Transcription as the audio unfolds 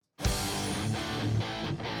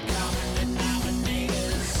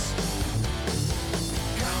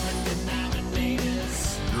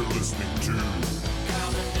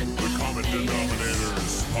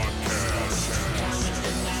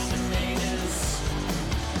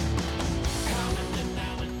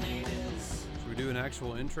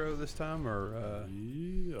actual intro this time, or?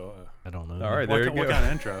 I don't know. All right, there you go. What kind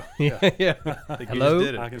of intro? Yeah. I think Hello? you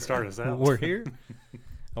just did I it. can start us out. We're here.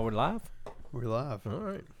 Oh, we're live? We're live. All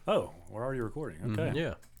right. Oh, we're already recording. Okay.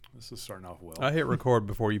 Yeah. This is starting off well. I hit record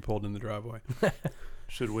before you pulled in the driveway.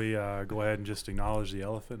 Should we go ahead and just acknowledge the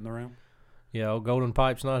elephant in the room? Yeah, old Golden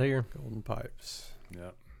Pipe's not here. Golden pipes.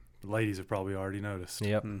 Yep. The ladies have probably already noticed.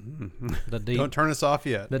 Yep. Mm-hmm. The deep Don't turn us off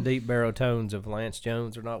yet. the deep barotones of Lance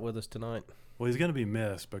Jones are not with us tonight. Well, he's going to be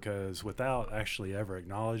missed because without actually ever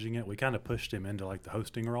acknowledging it, we kind of pushed him into like the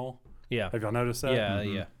hosting role. Yeah. Have y'all noticed that? Yeah,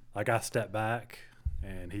 Mhm. yeah. Like I stepped back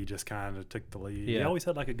and he just kind of took the lead. He Yeah. always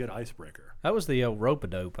had like a good icebreaker. That was the old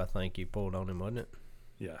rope-a-dope, I think, you pulled on him, wasn't it?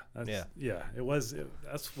 Yeah. Yeah. Yeah. It was.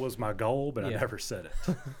 That was my goal, but I Yeah. never said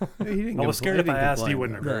it. He didn't I was scared if I asked, he complain,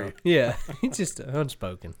 wouldn't though. agree. Yeah. He's just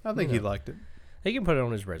unspoken. I think You he know. liked it. He can put it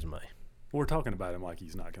on his resume. We're talking about him like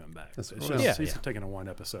he's not coming back. That's It's right. just, Yeah. he's Yeah. taking a one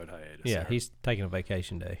episode hiatus. Yeah, there. he's taking a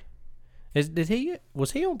vacation day.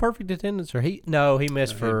 Was he on perfect attendance or he? No, he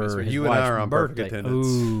missed No, he for missed. his You and I wife's are on perfect birthday. attendance.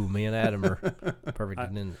 Ooh, me and Adam are perfect I-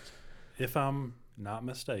 attendance. If I'm not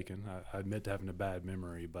mistaken, I admit to having a bad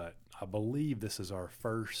memory, but I believe this is our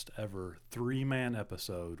first ever 3-man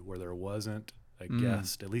episode where there wasn't a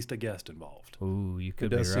guest, at least a guest involved. Ooh, you It could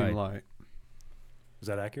be does right. seem like. Is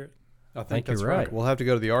that accurate? I think think that's you're right. right. We'll have to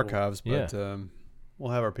go to the archives, Yeah. but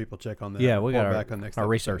we'll have our people check on that. Yeah, we got We'll our, back on next our episode.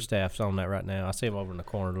 research staff's on that right now. I see him over in the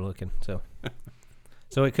corner looking. So,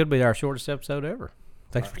 so it could be our shortest episode ever.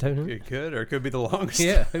 Thanks for tuning in. It could, or it could be the longest.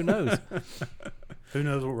 Yeah, who knows? Who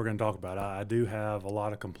knows what we're going to talk about? I do have a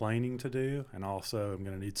lot of complaining to do, and also I'm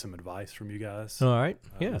going to need some advice from you guys All right.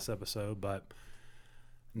 Yeah. this episode. But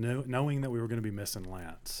knowing that we were going to be missing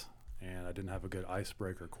Lance, and I didn't have a good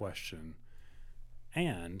icebreaker question,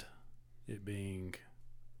 and it being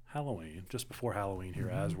Halloween, just before Halloween here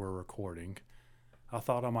as we're recording, I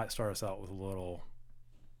thought I might start us out with a little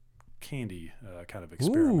candy kind of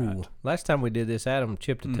experiment. Ooh, last time we did this, Adam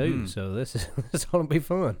chipped a tooth, so this is this ought to be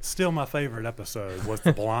fun. Still, my favorite episode was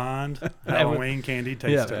the blind Halloween candy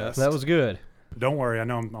taste Yeah, test. that was good. Don't worry, I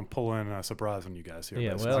know I'm pulling a surprise on you guys here.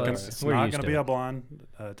 Yeah, but well, it's we're not used going to to be it. a blind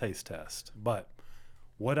taste test. But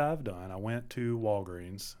what I've done, I went to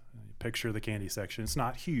Walgreens. Picture the candy section. It's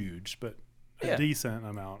not huge, but Yeah. a decent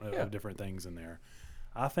amount of Yeah. different things in there.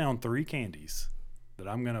 I found 3 candies that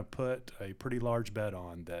I'm going to put a pretty large bet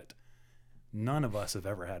on that none of us have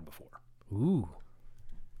ever had before. Ooh.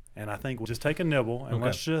 And I think we'll just take a nibble and Okay.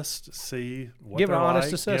 let's just see what Give they're our honest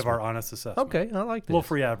like. assessment. Give our honest assessment. Okay, I like A this. little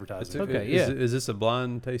free advertising. Okay, Is, yeah. is this a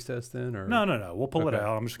blind taste test then, or No. We'll pull it Okay.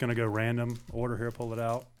 out. I'm just going to go random order here, pull it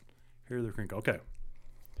out. Here, the crinkle. Okay.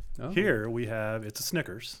 Oh. Here we have, it's a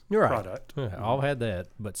Snickers You're right. product. Yeah, I've had that,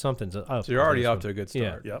 but something's up. So you're already with off this to a one. good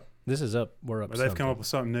start. Yep. This is up. We're up. But they've come up with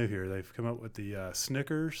something new here. They've come up with the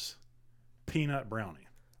Snickers peanut brownie.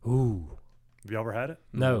 Ooh. Have you ever had it?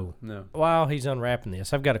 No. No. While he's unwrapping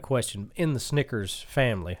this, I've got a question. In the Snickers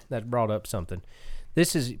family, that brought up something.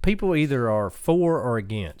 This is people either are for or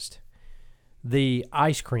against the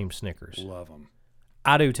ice cream Snickers. Love them.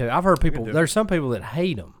 I do too. I've heard people. do. There's some people that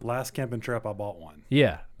hate them. Last camping trip, I bought one.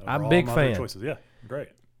 Yeah, Over I'm a all big my other fan. Choices. Yeah, great.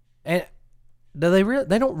 And do they?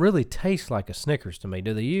 They don't really taste like a Snickers to me.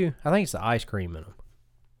 Do they? You? I think it's the ice cream in them.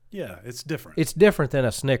 Yeah, it's different. It's different than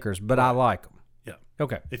a Snickers, but I like them. Yeah.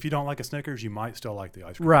 Okay. If you don't like a Snickers, you might still like the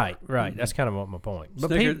ice cream. Right. That's kind of what my point. But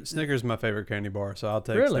Snickers is my favorite candy bar, so I'll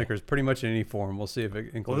take Really? Snickers pretty much in any form. We'll see if it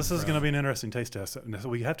includes. Well, this is going to brownie. be an interesting taste test. So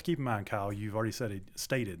we have to keep in mind, Kyle, you've already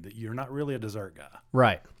stated that you're not really a dessert guy.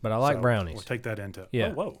 right. But I like So brownies. We'll take that into. Yeah.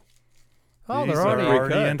 Oh, whoa. Oh, These they're are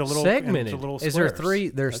already cut. into little segmented. Into little Is there squares. three?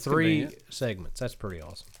 There's That's 3 convenient. segments. That's pretty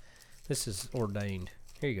awesome. This is ordained.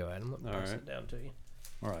 Here you go, Adam. Let me All pass right. it down to you.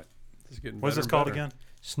 All right. This is getting What's better this and called better. again?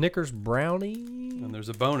 Snickers brownie. And there's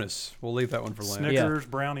a bonus. We'll leave that one for Lance. Snickers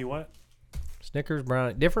brownie what? Snickers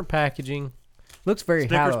brownie. Different packaging. Looks very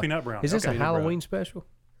Snickers Halloween. peanut brownie. Is this Okay. a Halloween special?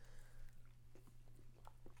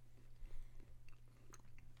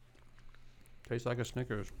 Tastes like a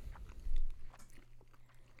Snickers.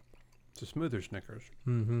 It's a smoother Snickers.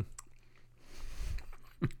 Mm-hmm.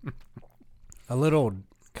 A little,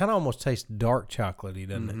 kind of almost tastes dark chocolatey,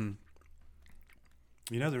 doesn't it? Mhm.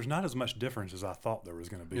 You know, there's not as much difference as I thought there was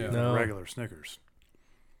going to be Yeah. in No. regular Snickers.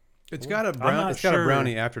 It's got a I'm brown. not It's got a sure.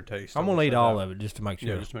 brownie aftertaste. I'm gonna eat all of it just to make sure.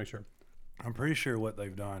 Yeah, just to make sure. I'm pretty sure what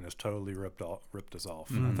they've done is totally ripped us off.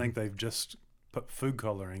 Mm. I think they've just put food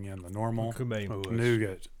coloring in the normal Could be. Oh, it's-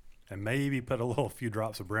 nougat and maybe put a few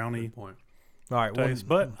drops of brownie Good point. All right, taste.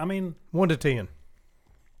 But I mean, 1 to 10.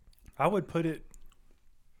 I would put it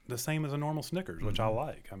the same as a normal Snickers, which I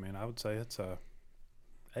like. I mean, I would say it's a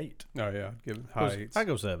 8. Oh yeah, give it high eights. I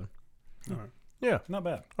go 7. All right. Yeah, Not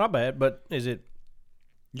bad. not bad. But is it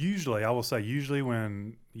Usually, I will say,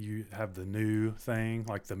 when you have the new thing,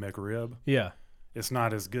 like the McRib, Yeah. it's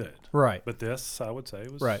not as good. Right. But this, I would say,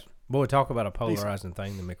 was Right. Boy, talk about a polarizing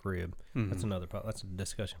thing, the McRib. That's that's a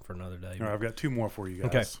discussion for another day. All right, I've got two more for you guys.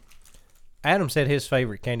 Okay. Adam said his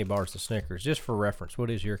favorite candy bar is the Snickers. Just for reference, what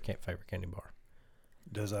is your favorite candy bar?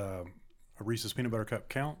 Does a Reese's peanut butter cup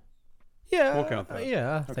count? Yeah. We'll count that.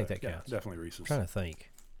 Yeah, I think Okay, that yeah, counts. definitely Reese's. I'm trying to think.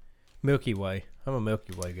 Milky Way. I'm a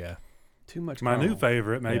Milky Way guy. Too much. My new caramel.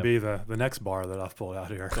 favorite may Yeah. be the next bar that I've pulled out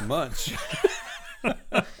here. The munch.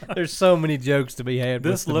 There's so many jokes to be had.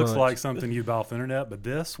 This with the looks munch. like something you buy off the internet, but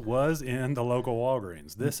this was in the local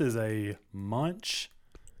Walgreens. This is a Munch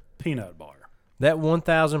peanut bar. That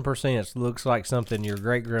 1,000% looks like something your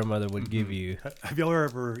great grandmother would give you. Have y'all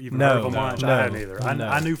ever even No, heard of a no, Munch? no, I hadn't either. no.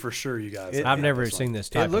 I knew for sure you guys. It- I've had never this seen one. this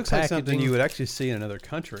type It looks of like something packaging. you would actually see in another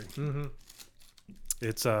country.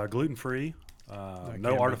 It's gluten free, can't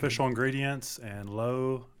no make artificial ingredients, and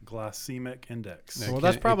low glycemic index. No. Well, It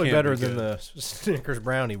that's can't- it probably can't better be than good. the Snickers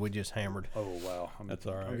brownie we just hammered. Oh wow, That's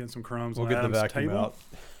all right. I'm getting some crumbs. We'll on get the Adam's vacuum table. out.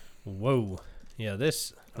 Whoa. Yeah,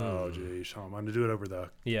 this. Oh geez, I'm going to do it over the.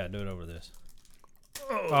 Yeah, do it over this.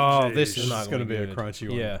 Oh, this geez. is not This is gonna gonna be a good. crunchy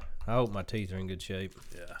one. Yeah, I hope my teeth are in good shape.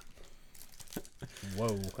 Yeah, Whoa.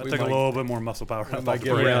 that We take a might- little bit more muscle power. We off might the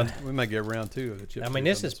get bread. round. We might get round two of the chips. I mean,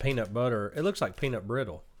 this is peanut butter. It looks like peanut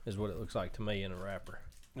brittle, is what it looks like to me in a wrapper.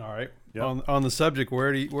 all right. Yep. On the subject,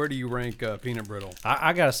 where do you rank peanut brittle?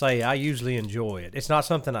 I gotta say, I usually enjoy it. It's not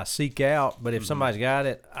something I seek out, but if somebody's got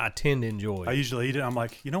it, I tend to enjoy I it. usually eat it. I'm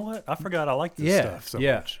like, you know what? I forgot I like this Yeah, stuff so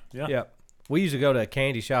yeah, much. Yeah. Yeah. We used to go to a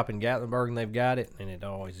candy shop in Gatlinburg, and they've got it, and it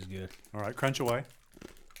always is good. All right, crunch away.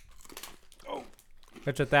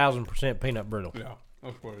 It's 1,000% peanut brittle. Yeah,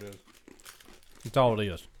 that's what it is. That's all it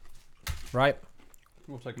is, right?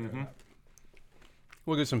 We'll take care of that.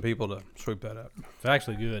 We'll get some people to sweep that up. It's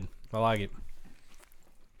actually good. I like it.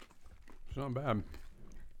 It's not bad.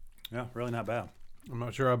 Yeah, really not bad. I'm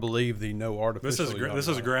not sure I believe the no artificial. This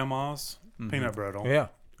is grandma's peanut brittle Yeah,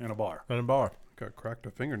 in a bar. in a bar. Got cracked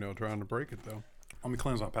a fingernail trying to break it though. Let me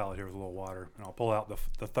cleanse my palate here with a little water, and I'll pull out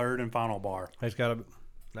the third and final bar. It's got a.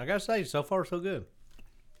 I gotta say, so far so good.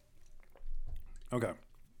 Okay.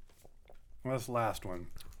 Well, this last one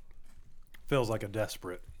feels like a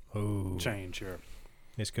desperate Ooh, change here.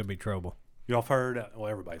 this could be trouble. Y'all have heard? Well,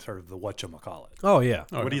 everybody's heard of the whatchamacallit. Oh yeah,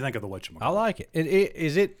 What do you think of the whatchamacallit? I like it.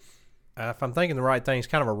 Is it? If I'm thinking the right thing, it's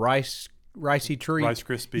kind of a ricey treat. Rice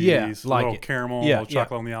Krispies, Yeah, like little it. caramel, Yeah, little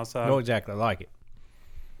chocolate on the outside. No, exactly. I like it.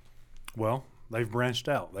 Well, they've branched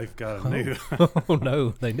out. They've got a new. Oh no,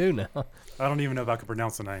 they do now. I don't even know if I can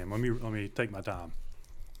pronounce the name. Let me take my time.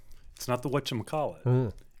 It's not the whatchamacallit.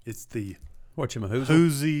 Mm. It's the Whatchamahoozle?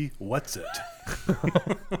 Whoozy What's It.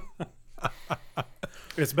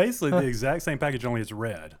 It's basically the exact same package, only it's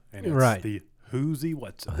red, and it's Right. the Whoozy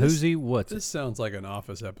What's It. Whoozy, what's it? This sounds like an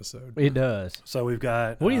Office episode. It does. So we've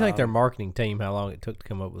got. What do you think their marketing team? How long it took to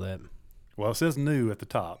come up with that? Well, it says new at the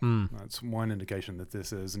top. Mm. That's one indication that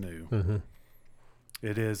this is new. Mm-hmm.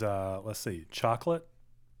 It is. Let's see, chocolate,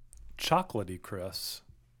 chocolatey crisps,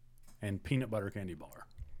 and peanut butter candy bar.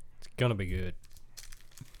 It's gonna be good.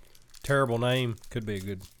 Terrible name. Could be a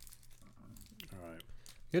good. All right.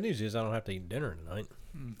 Good news is I don't have to eat dinner tonight.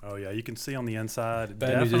 Oh yeah, you can see on the inside.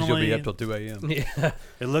 Bad news is you'll be up definitely- till 2 a.m. Yeah.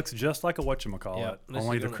 It looks just like a whatchamacallit, Yeah, this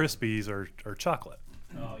only is the gonna- Krispies are chocolate.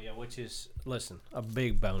 Oh yeah, which is a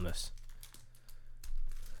big bonus.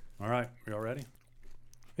 All right, y'all ready?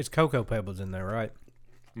 It's Cocoa Pebbles in there, right?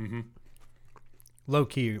 Mm-hmm. Low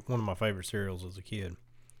key, one of my favorite cereals as a kid.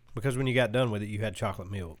 Because when you got done with it, you had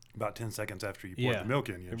chocolate milk. About 10 seconds after you poured Yeah. the milk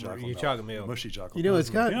in, you had chocolate You milk. chocolate milk. Mushy chocolate You know, milk. it's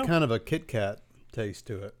got Yeah. kind of a Kit Kat taste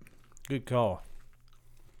to it. Good call.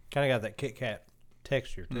 Kind of got that Kit Kat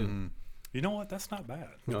texture too. Mm-hmm. You know what? That's not bad.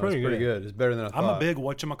 No, pretty it's pretty good. good. It's better than I I'm thought. a big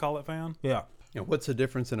whatchamacallit fan. Yeah. You know, what's the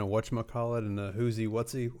difference in a whatchamacallit and a whoosy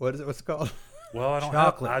whatsy? What is it? What's it called? Well, I don't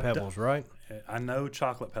Chocolate have, Pebbles, right? I know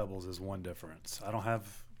chocolate pebbles is one difference. I don't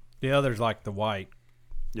have The other's like the white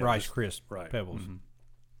Rice just- Crisp right. Pebbles. You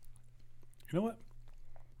know what?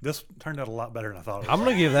 This turned out a lot better than I thought it was. I'm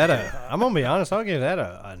gonna give that I'm gonna be honest. I'll give that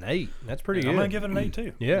an 8. That's pretty good. I'm gonna give it an 8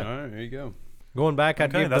 too. Yeah. All right, there you go. Going back, I'd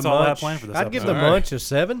Okay, give that's the all I have munch. planned for this I'd give the episode. munch a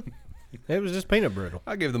 7. It was just peanut brittle.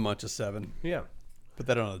 I'll give the munch a 7. Yeah. Put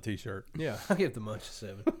that on a t-shirt. Yeah. I'll give the munch a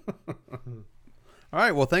 7. All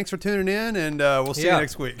right. Well, thanks for tuning in, and we'll see Yeah. you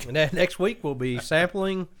next week. And then next week we'll be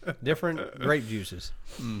sampling different grape juices.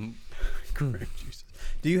 Grape juices.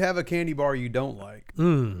 Do you have a candy bar you don't like?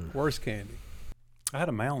 Worst candy. I had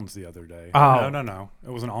a Mounds the other day. Oh. No.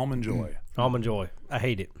 It was an Almond Joy. Almond Joy. I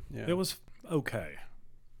hate it. Yeah. It was okay.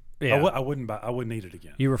 Yeah. I wouldn't eat it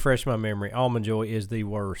again. You refresh my memory. Almond Joy is the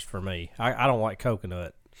worst for me. I don't like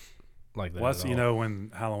coconut. like that. Plus, at you all. know,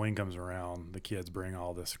 when Halloween comes around, the kids bring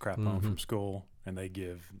all this crap home Mm-hmm. from school, and they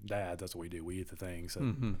give dads. That's what we do. We eat the things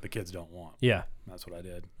that the kids don't want. Yeah. That's what I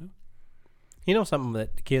did. You know something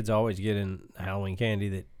that the kids always get in Halloween candy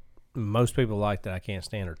that most people like that I can't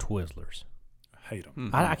stand are Twizzlers. Hate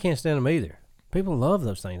them. I can't stand them either. People love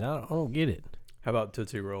those things. I don't get it. How about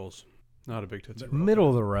Tootsie Rolls? Not a big Tootsie Roll. Middle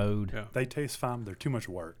of the road. Yeah. They taste fine. They're too much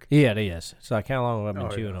work. Yeah, it is. It's like how long have I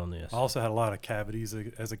been Oh, chewing yeah. on this? I also had a lot of cavities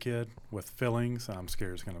as a kid with fillings. I'm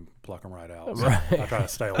scared it's going to pluck them right out. So Right. I try to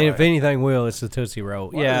stay And away. if anything will, it's the Tootsie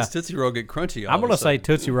Roll. Why yeah. does Tootsie Roll get crunchy? all I'm of going a to say sudden?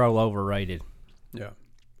 Tootsie Roll overrated. Yeah.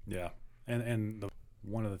 Yeah. And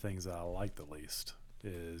one of the things that I like the least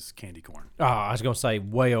is candy corn. Oh, I was going to say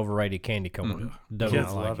way overrated candy corn. Do Kids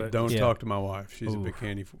not like love it. Don't Yeah. talk to my wife. She's a big Oof.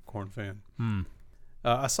 candy corn fan. Hmm.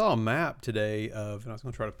 I saw a map today of, and I was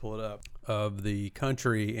going to try to pull it up, of the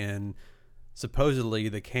country and supposedly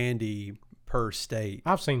the candy per state.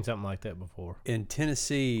 I've seen something like that before. In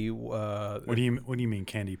Tennessee, What do you mean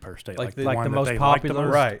candy per state? Like the- one like the that most they like the popular?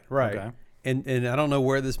 most? right, right. Okay. And I don't know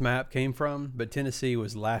where this map came from, but Tennessee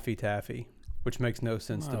was Laffy Taffy, which makes no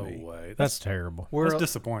sense No to me. way. That's terrible. We're That's a,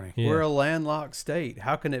 disappointing. Yeah. we're a landlocked state.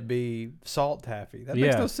 How can it be salt taffy? That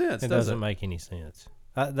makes no sense, It does doesn't it? make any sense.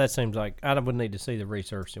 That seems like I would need to see the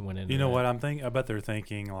research that went into You know that. what I'm thinking? I bet they're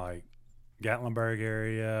thinking like Gatlinburg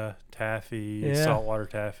area, taffy, Yeah. saltwater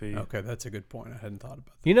taffy. Okay, that's a good point. I hadn't thought about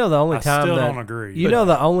that. You know the only I time still that don't agree. you but know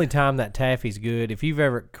the only time that taffy's good if you've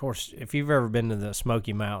ever, of course, if you've ever been to the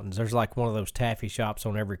Smoky Mountains, there's like one of those taffy shops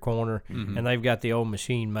on every corner, and they've got the old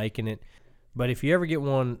machine making it. But if you ever get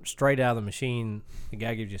one straight out of the machine, the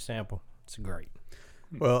guy gives you a sample. It's great.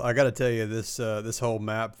 Well, I got to tell you, this whole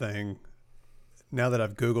map thing, now that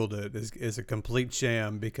I've Googled it, is a complete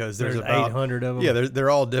sham because there's about 800 of them. Yeah, they're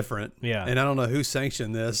all different. Yeah. And I don't know who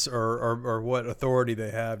sanctioned this or what authority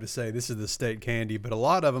they have to say this is the state candy, but a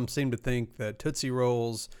lot of them seem to think that Tootsie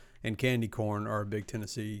Rolls and candy corn are a big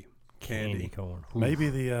Tennessee candy candy. corn. maybe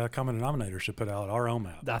the common denominator should put out our own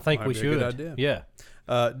map. I think Might we be a good should. idea. Yeah.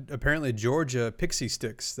 Apparently, Georgia Pixie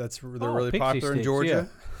Sticks. They're Oh, really Pixie popular in Sticks, Georgia.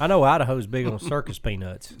 yeah. I know Idaho's big on circus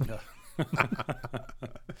peanuts.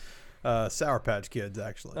 Sour Patch Kids,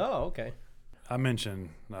 actually. Oh, okay. I mentioned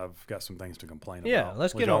I've got some things to complain Yeah, about.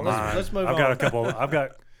 let's Would get y'all on. Let's- mind? let's move I've got on. a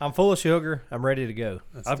couple. I'm full of sugar. I'm ready to go.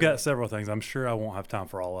 I've got several things. I'm sure I won't have time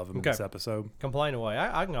for all of them Okay. in this episode. Complain away.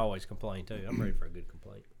 I can always complain too. I'm ready for a good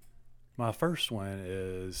complaint. My first one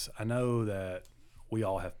is I know that we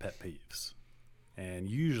all have pet peeves. And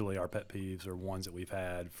usually our pet peeves are ones that we've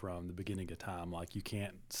had from the beginning of time. Like you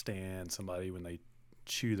can't stand somebody when they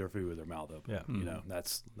chew their food with their mouth open. Yeah. You know,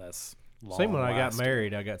 that's long Same when I got lasting.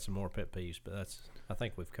 married, I got some more pet peeves, but I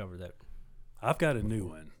think we've covered that. I've got a new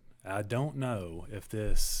one. I don't know if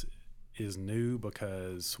this is new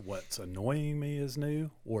because what's annoying me is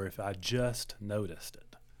new or if I just noticed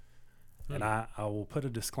it. And I will put a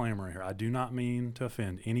disclaimer in here. I do not mean to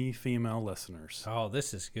offend any female listeners, Oh,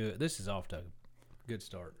 this is good. This is off to a good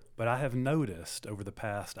start. but I have noticed over the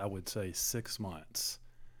past, I would say 6 months,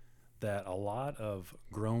 that a lot of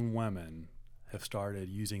grown women have started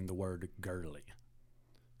using the word girly.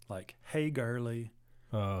 Like, hey, girly.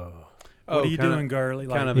 Oh, What are you kinda- doing, girly?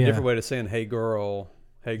 Like, Kind of a Yeah. different way to saying "Hey girl,"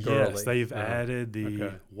 "Hey girly." yes, they've Oh, added the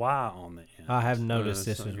okay. Y on the end. I have noticed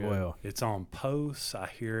that's this not as good. well. It's on posts. I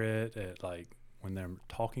hear it at like when they're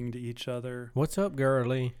talking to each other. What's up,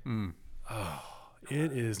 girly? Mm.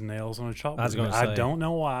 It is nails on a chalkboard. I was gonna I say. don't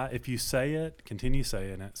know why. If you say it, continue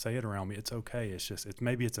saying it. Say it around me. It's okay. It's just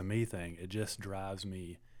maybe it's a me thing. It just drives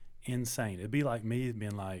me insane. It'd be like me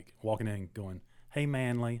being like walking in going, "Hey,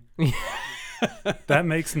 Manly." That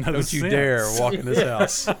makes no sense. Don't you dare walk in this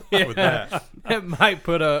house with that. That might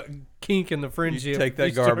put a kink in the friendship. You take that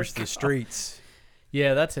You start- garbage to the streets.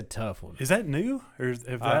 Yeah, that's a tough one. Is that new, or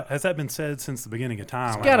has that been said since the beginning of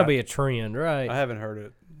time? It's got to be a trend, right? I haven't heard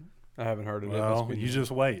it. I haven't heard it. It Well, must be you new.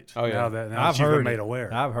 just wait. Oh, yeah. Now that I've you've heard been made it.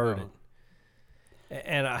 aware. I've heard Oh. it.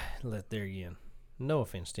 And I let there again. No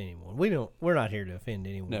offense to anyone. We're not here to offend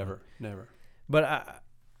anyone. Never. But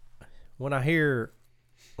when I hear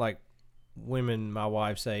like women, my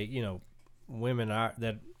wife say, women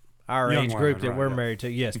that our Young age group women, that right, we're yeah. married to,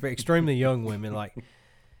 yes, but extremely young women, like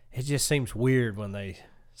it just seems weird when they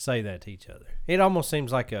say that to each other. It almost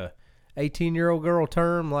seems like a 18-year-old girl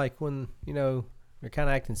term, like when they're kind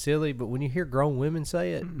of acting silly. But when you hear grown women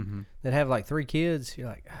say it that have like 3 kids, you're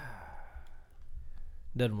like,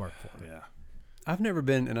 doesn't work for me. Yeah. I've never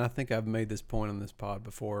been, and I think I've made this point on this pod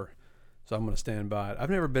before, so I'm going to stand by it. I've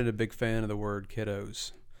never been a big fan of the word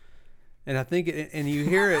kiddos. And I think, and you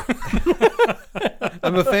hear it,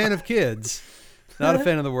 I'm a fan of kids, not a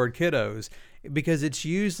fan of the word kiddos, because it's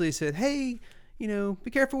usually said, hey,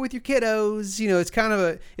 be careful with your kiddos.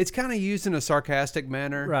 It's kind of used in a sarcastic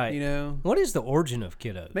manner, Right. What is the origin of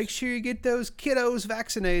kiddos? Make sure you get those kiddos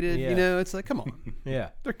vaccinated. Yeah. It's like, come on. Yeah.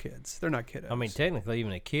 They're kids. They're not kiddos. I mean, technically,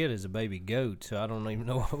 even a kid is a baby goat, so I don't even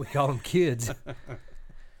know why we call them kids.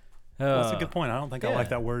 Well, that's a good point. I don't think I yeah. like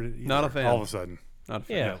that word either, Not a fan. all of a sudden. Not a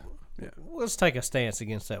fan. Yeah. Yeah. Let's take a stance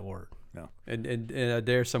against that word. And I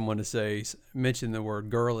dare someone to mention the word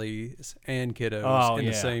girlies and kiddos in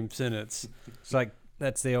the yeah. same sentence. It's like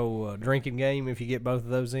that's the old drinking game. If you get both of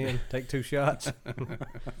those in, take 2 shots.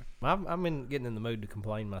 I'm getting in the mood to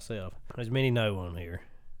complain myself. As many know on here,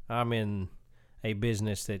 I'm in a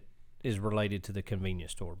business that is related to the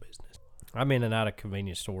convenience store business. I'm in and out of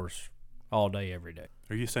convenience stores all day, every day.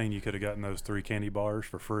 Are you saying you could have gotten those 3 candy bars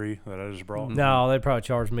for free that I just brought? No, they'd probably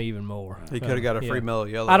charge me even more. He could have got a free Yeah. Mellow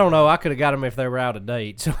Yellow. I don't know. I could have got them if they were out of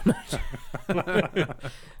date. So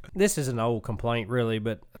this is an old complaint, really,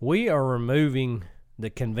 but we are removing the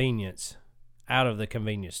convenience out of the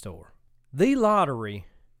convenience store. The lottery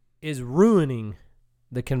is ruining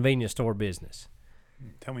the convenience store business.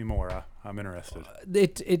 Tell me more. I'm interested.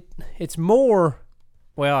 It's more.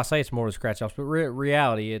 Well, I say it's more the scratch offs, but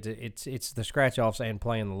reality it's the scratch offs and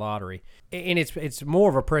playing the lottery, and it's more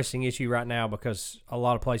of a pressing issue right now because a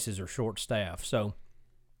lot of places are short staffed. So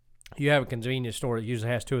you have a convenience store that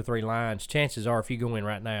usually has 2 or 3 lines. Chances are, if you go in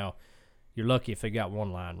right now, you're lucky if they got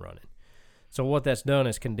 1 line running. So what that's done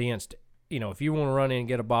is condensed. If you want to run in and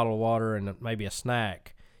get a bottle of water and maybe a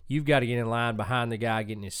snack, you've got to get in line behind the guy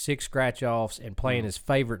getting his 6 scratch offs and playing his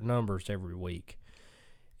favorite numbers every week.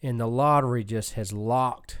 And the lottery just has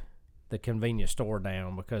locked the convenience store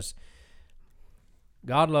down because,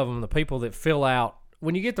 God love them, the people that fill out,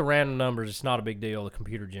 when you get the random numbers, it's not a big deal. The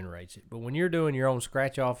computer generates it. But when you're doing your own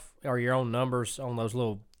scratch off or your own numbers on those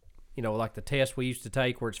little, like the test we used to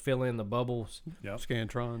take where it's fill in the bubbles. Yep.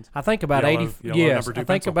 Scantrons. I think about Yellow number 2 I think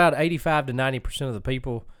pencil. about 85 to 90% of the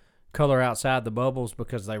people color outside the bubbles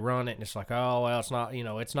because they run it and it's like, oh, well, it's not,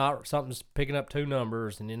 it's not, something's picking up 2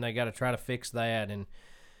 numbers and then they got to try to fix that. And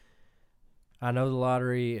I know the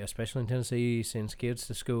lottery, especially in Tennessee, sends kids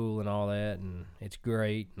to school and all that, and it's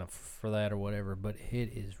great for that or whatever, but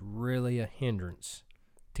it is really a hindrance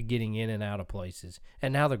to getting in and out of places.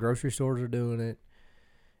 And now the grocery stores are doing it.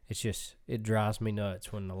 It's just, it drives me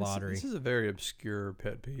nuts when the lottery. This is a very obscure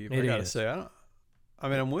pet peeve. It I gotta is. say,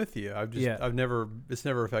 I'm with you. It's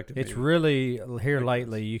never affected me. It's really, here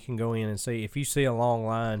lately, you can go in and see, if you see a long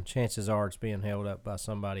line, chances are it's being held up by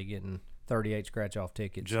somebody getting 38 scratch-off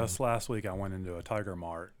tickets. Just last week, I went into a Tiger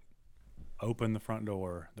Mart, opened the front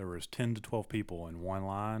door. There was 10 to 12 people in one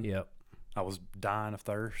line. Yep. I was dying of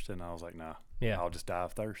thirst, and I was like, nah, Yeah. I'll just die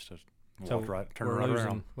of thirst. Just So walked right, turned we're right losing.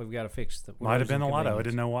 around. We've got to fix the. Might have been a lotto. I convenience.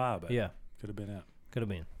 didn't know why, but Yeah, could have been it. could have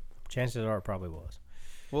been. Chances are it probably was.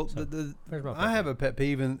 Well, So, there's my pet I have a pet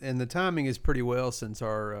peeve, and the timing is pretty well since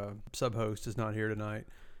our sub-host is not here tonight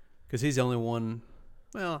because he's the only one.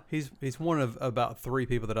 Well, he's one of about 3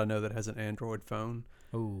 people that I know that has an Android phone.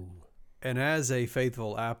 Ooh. And as a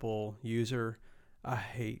faithful Apple user, I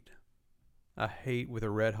hate with a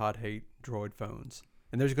red hot hate Droid phones.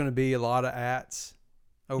 And there's going to be a lot of ats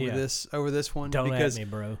over Yeah. this one Don't because at me,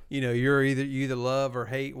 bro. you either love or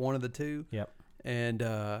hate one of the two. Yep. And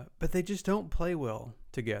but they just don't play well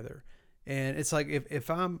together. And it's like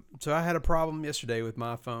so I had a problem yesterday with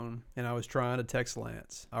my phone, and I was trying to text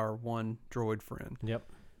Lance, our one Droid friend. Yep.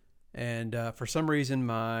 And for some reason,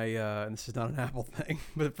 and this is not an Apple thing,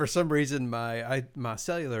 but for some reason, my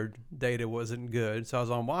cellular data wasn't good, so I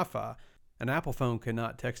was on Wi-Fi. An Apple phone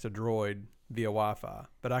cannot text a Droid via Wi-Fi,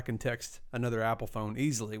 but I can text another Apple phone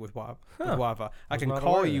easily with Wi-Fi. I can not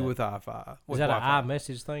call aware of you that. with Wi-Fi. Is that an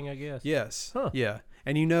iMessage thing, I guess? Yes. Huh. Yeah.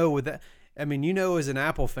 And with that, as an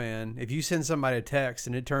Apple fan, if you send somebody a text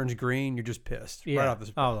and it turns green, you're just pissed right off the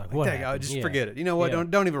spot. Oh, like, what dang, happened? just Yeah. forget it. You know what? Yeah.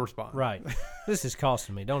 Don't even respond. Right. This is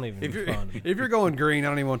costing me. Don't even respond. If you're going green, I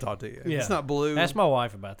don't even want to talk to you. If Yeah. it's not blue. Ask my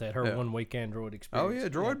wife about that. Her Yeah. 1 week Android Oh experience. yeah,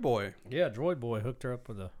 Droid Boy. Yeah, Droid Boy hooked her up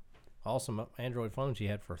with a awesome Android phone she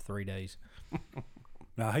had for 3 days.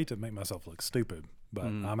 Now, I hate to make myself look stupid, but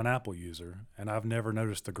I'm an Apple user, and I've never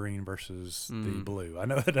noticed the green versus the blue. I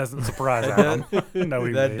know that doesn't surprise Adam.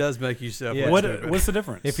 No, That does make you self. Yeah. What's the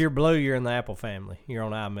difference? If you're blue, you're in the Apple family. You're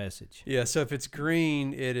on iMessage. Yeah, so if it's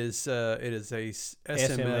green, it is a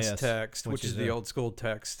SMS text, which is the old school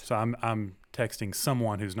text. So I'm texting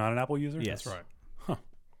someone who's not an Apple user? Yes. That's right.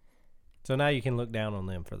 So now you can look down on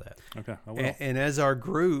them for that. Okay, I will. And as our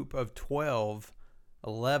group of 12,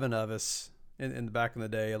 11 of us in the back in the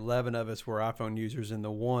day, 11 of us were iPhone users, and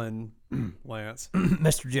the one Lance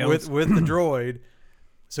Mr. Jones. with the Droid,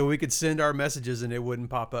 so we could send our messages and it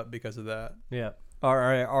wouldn't pop up because of that. Yeah.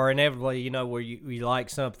 or inevitably, where you like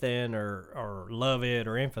something or love it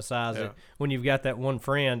or emphasize it. When you've got that one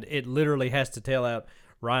friend, it literally has to tell out,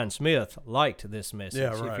 Ryan Smith liked this message.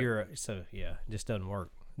 Yeah, right. It just doesn't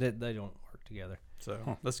work. They don't work together.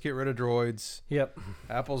 So let's get rid of droids. Yep.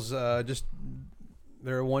 Apple's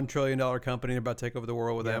they're a $1 trillion company. They're about to take over the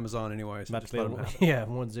world with Amazon anyway. So About just to let be them have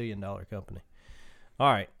it. $1 zillion company.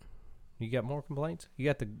 All right. You got more complaints? You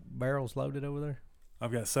got the barrels loaded over there?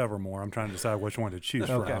 I've got several more. I'm trying to decide which one to choose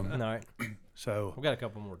Okay. from. All right. So We've got a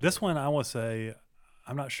couple more. this one, I will say,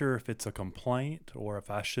 I'm not sure if it's a complaint or if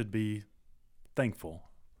I should be thankful.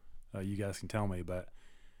 You guys can tell me, but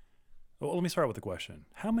let me start with the question.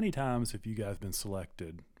 How many times have you guys been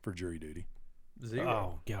selected for jury duty? 0.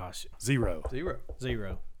 Oh, gosh. 0.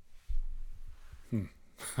 0.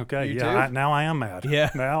 Okay, You yeah, too? now I am mad.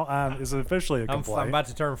 Yeah. Now it's officially a I'm complaint. about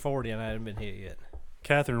to turn 40 and I haven't been hit yet.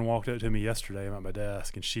 Catherine walked up to me yesterday at my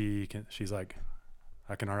desk, and she's like,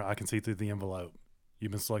 I can see through the envelope.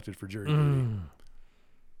 You've been selected for jury duty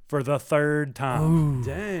for the third time.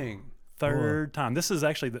 Dang. Third time. This is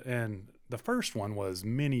actually and the first one was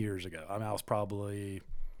many years ago. I mean,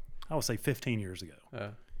 I would say 15 years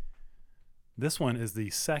ago. This one is the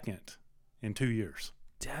second in 2 years.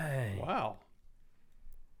 Dang. Wow.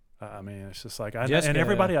 I mean, it's just like, Jessica- and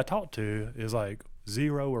everybody I talk to is like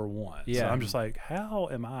 0 or 1. So Yeah. I'm just like, how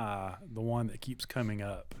am I the one that keeps coming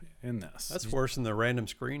up in this? That's worse than the random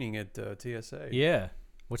screening at TSA. Yeah.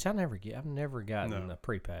 Which I never get. I've never gotten No. the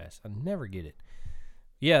pre-pass. I never get it.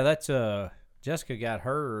 Yeah, that's Jessica got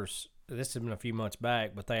hers. This has been a few months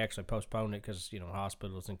back, but they actually postponed it because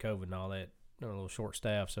hospitals and COVID and all that. They're a little short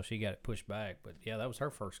staffed, so she got it pushed back. But yeah, that was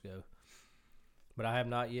her first go. But I have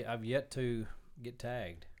not yet. I've yet to get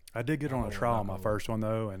tagged. I did get on a Oh, trial on knock my on first one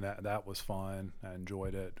though, and that was fun. I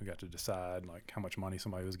enjoyed it. We got to decide like how much money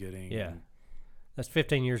somebody was getting. Yeah. and That's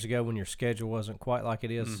 15 years ago when your schedule wasn't quite like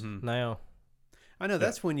it is now. I know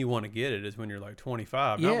that's when you want to get it, is when you're like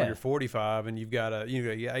 25, not Yeah. when you're 45 and you've got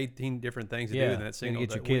 18 different things to do in that You gotta single get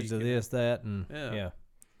your day kids week. to this, that, and Yeah. yeah.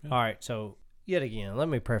 All right, so yet again, let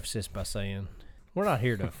me preface this by saying we're not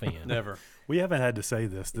here to offend. Never. we haven't had to say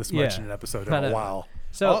this much Yeah. in an episode I in a know. while.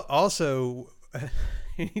 So Also,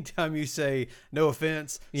 anytime you say no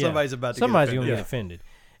offense, yeah, somebody's about to somebody's get gonna offended. get offended.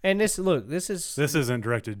 And this is This isn't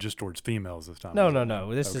directed just towards females this time. no.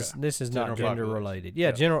 is it? This is not General gender population. related. Yeah,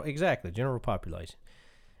 Yeah. general population.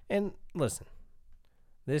 And listen,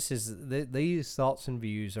 these thoughts and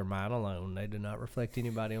views are mine alone. They do not reflect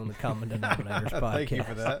anybody on the Common Denominators podcast. Thank you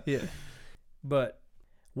for that. Yeah. But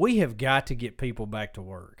we have got to get people back to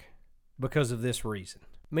work because of this reason.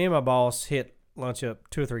 Me and my boss hit lunch up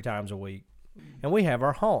 2 or 3 times a week. And we have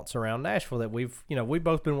our haunts around Nashville that we've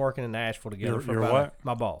both been working in Nashville together Your- for your about what?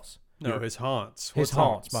 my boss. No, his haunts. His What's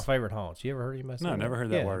haunts, my favorite haunts. You ever heard anybody say No, that? never heard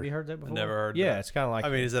that Yeah, word. Have you heard that before? Never heard Yeah, that. it's kind of like. I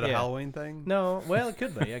mean, is that a yeah. Halloween thing? No, well, it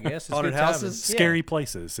could be. I guess. It's Haunted good timing. houses? Yeah. Scary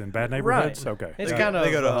places in bad neighborhoods. Right. Okay. It's They kind go- of.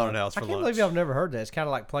 they go to a haunted house I for can't lunch. believe I've never heard that. It's kind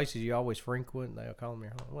of like places you always frequent. They'll call them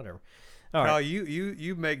your home. Whatever. All Kyle, right.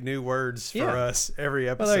 you make new words for Yeah. us every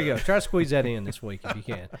episode. Well, there you go. Try to squeeze that in this week if you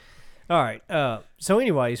can. All right. So,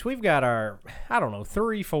 anyways, we've got our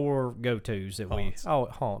 3, 4 go-tos that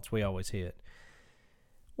haunts we always hit.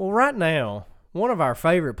 Well, right now, one of our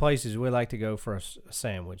favorite places we like to go for a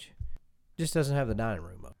sandwich just doesn't have the dining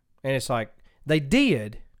room up, and it's like they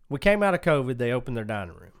did. We came out of COVID. They opened their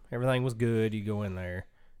dining room. Everything was good. You go in there.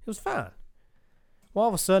 It was fine. Well, all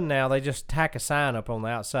of a sudden now they just tack a sign up on the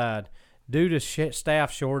outside. Due to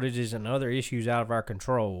staff shortages and other issues out of our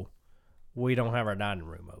control, we don't have our dining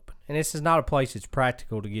room open. And this is not a place that's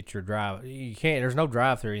practical to get your drive. You can't. There's no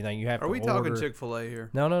drive-through or anything. You have Are to we order. talking Chick-fil-A here?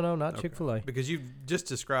 No, not Okay. Chick-fil-A. Because you've just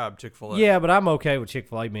described Chick-fil-A. Yeah, but I'm okay with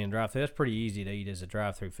Chick-fil-A being drive-through. That's pretty easy to eat as a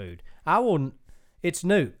drive-through food. I will. It's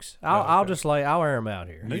Nukes. I'll just I'll air them out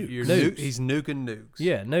here. You're Nukes. he's nuking nukes.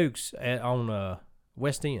 Yeah, Nukes on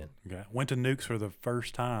West End. Okay. Went to Nukes for the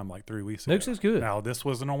first time like 3 weeks ago. Nukes is good. Now, this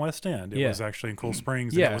wasn't on West End. It Yeah. was actually in Cool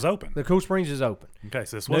Springs, Yeah, and it was open. The Cool Springs is open. Okay,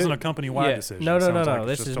 so this wasn't a company-wide yeah. decision. No. Sounds like it's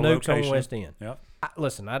This just is a Nukes on location. West End. Yep.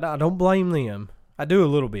 Listen, I don't blame them. I do a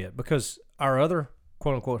little bit because our other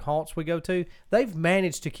quote-unquote haunts we go to, they've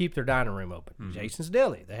managed to keep their dining room open. Mm-hmm. Jason's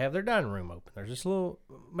Deli, they have their dining room open. There's this little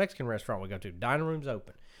Mexican restaurant we go to. Dining room's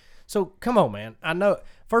open. So, come on, man. I know,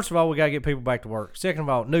 first of all, we got to get people back to work. Second of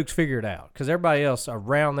all, Nukes figure it out because everybody else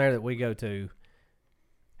around there that we go to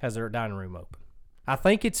has their dining room open. I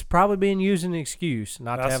think it's probably being used as an excuse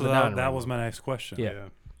not to have the dining room. That was open. my next question. Yeah.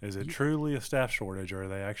 Is it truly a staff shortage, or are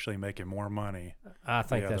they actually making more money? I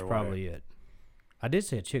think the that's other probably it. I did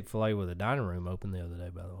see a Chick-fil-A with a dining room open the other day,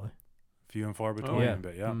 by the way. Few and far between, yeah.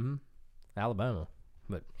 but yeah. Mm-hmm. Alabama.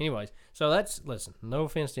 But anyways, so listen, no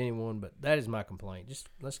offense to anyone, but that is my complaint. Just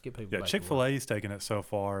let's get people Yeah, back to work. Chick-fil-A's taken it so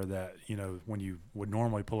far that, when you would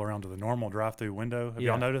normally pull around to the normal drive-through window, have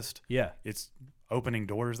Yeah. y'all noticed? Yeah, It's opening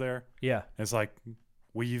doors there. yeah, It's like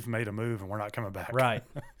we've made a move and we're not coming back. right.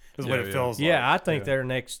 Is what Yeah, it yeah. feels like. Yeah, I think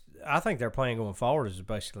Yeah. their plan going forward is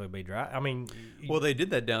basically be dry. I mean, Well, they did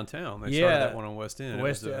that downtown. They Yeah. started that one on West End. It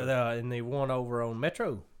West was, and the one over on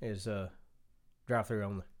Metro is drive through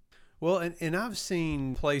only. well, and I've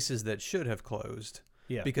seen places that should have closed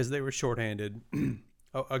Yeah, because they were shorthanded.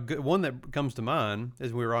 A good one that comes to mind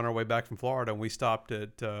is we were on our way back from Florida and we stopped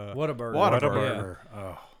at Whataburger. Whataburger.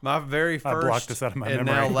 Oh, My very I blocked first this out of my and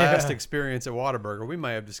memory. now last Yeah. experience at Whataburger. We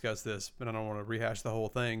may have discussed this, but I don't want to rehash the whole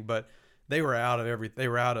thing. But they were out of They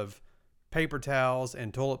were out of paper towels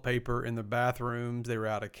and toilet paper in the bathrooms. They were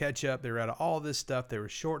out of ketchup. They were out of all this stuff. They were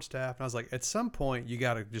short staffed. And I was like, at some point, you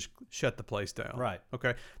got to just shut the place down. Right.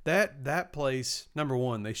 Okay. That place, number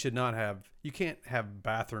one, they should not have. You can't have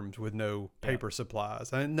bathrooms with no paper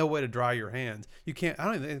supplies. I mean, no way to dry your hands. You can't. I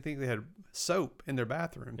don't even think they had soap in their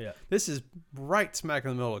bathroom. Yeah. This is right smack in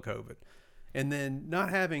the middle of COVID. And then not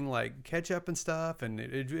having like ketchup and stuff, and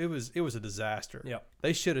it was a disaster. Yep.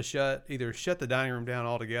 They should have either shut the dining room down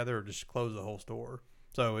altogether or just closed the whole store.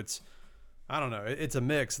 So I don't know. It's a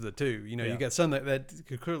mix of the two. You Yeah. got some that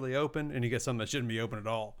could clearly open, and you got some that shouldn't be open at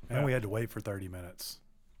all. and we had to wait for 30 minutes.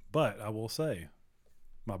 But I will say,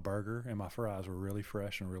 my burger and my fries were really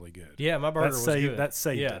fresh and really good. Yeah, my burger was good. That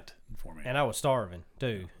saved Yeah. it for me. And I was starving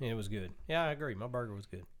too, and it was good. Yeah, I agree. My burger was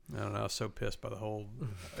good. I don't know. I was so pissed by the whole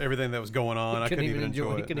everything that was going on. I couldn't even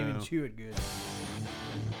enjoy it. Couldn't even no. chew it good.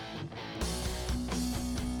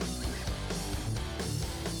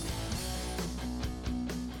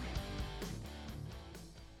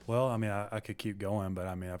 Well, I mean, I could keep going, but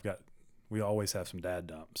I mean, we always have some dad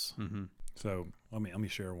dumps. Mm-hmm. So let me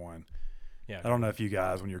share one. Yeah. I don't know if you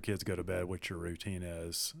guys, when your kids go to bed, what your routine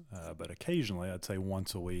is, but occasionally, I'd say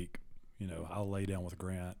once a week, I'll lay down with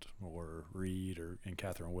Grant or Reed and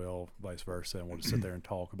Catherine will, vice versa, and we'll just sit there and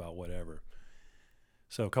talk about whatever.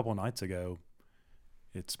 So a couple of nights ago,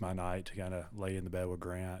 it's my night to kind of lay in the bed with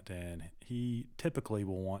Grant, and he typically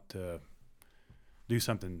will want to do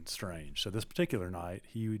something strange. So this particular night,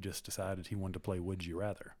 he just decided he wanted to play Would You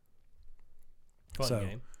Rather. Fun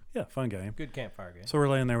game. Yeah, fun game. Good campfire game. So we're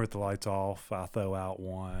laying there with the lights off. I throw out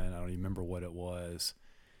one. I don't even remember what it was.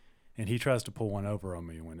 And he tries to pull one over on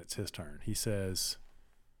me when it's his turn. He says,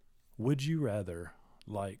 "Would you rather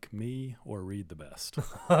like me or Reed the best?"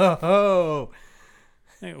 Oh,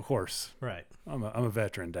 And of course, right. I'm a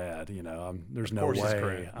veteran dad. There's no course he's way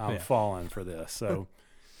correct. I'm Yeah. falling for this. So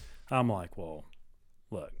I'm like, well,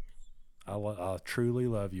 look, I truly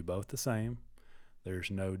love you both the same. There's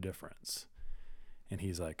no difference. And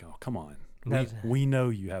he's like, oh, come on. We know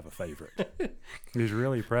you have a favorite. He's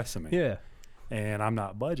really pressing me. Yeah. And I'm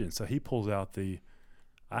not budging. So he pulls out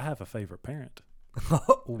I have a favorite parent.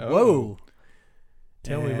 Whoa.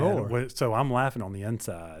 Tell me And more. So I'm laughing on the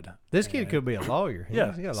inside. This kid and- could be a lawyer.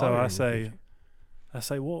 Yeah. He's got a So lawyer I in the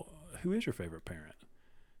say, well, who is your favorite parent?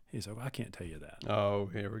 He's like, well, I can't tell you that. Oh,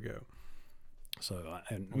 here we go. So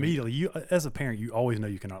and immediately, you as a parent, you always know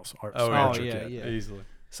you can outsmart Oh, your yeah, kid. yeah. Easily.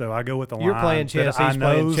 So I go with the You're line playing chess, that I he's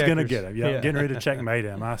playing know's going to checkers. get him. Yeah, Yeah. getting ready to checkmate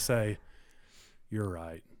him. I say, you're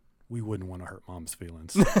right. We wouldn't want to hurt mom's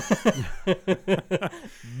feelings.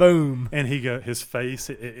 Boom. And his face,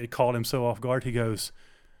 it caught him so off guard. He goes,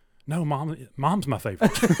 no, mom's my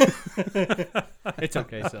favorite. It's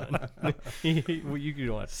okay, son. Well, you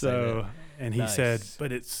don't have to say So, that. and he Nice. said,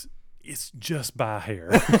 but it's just by hair.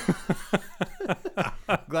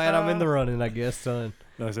 Glad I'm in the running, I guess, son.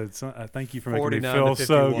 I said, son, thank you for making me 49 feel to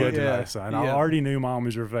so 51. good Yeah, tonight, son. I yeah. already knew mom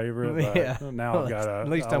was your favorite, but Yeah. now Well, I've got at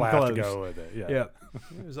least a I'm laugh close. to go with it. Yeah. Yep.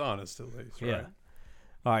 It was honest at least. Yeah. Right?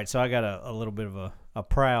 All right, so I got a little bit of a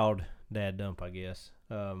proud dad dump, I guess.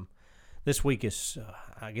 This week is,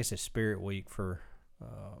 I guess, it's Spirit Week for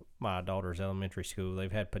my daughter's elementary school.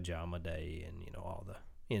 They've had pajama day and all the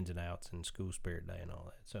ins and outs and school spirit day and all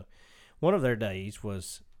that. So one of their days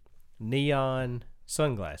was neon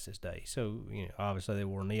sunglasses day. So obviously they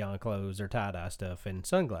wore neon clothes, their tie dye stuff, and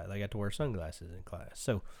sunglasses. They got to wear sunglasses in class.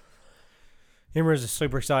 So Emma was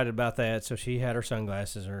super excited about that. So she had her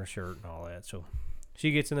sunglasses and her shirt and all that. So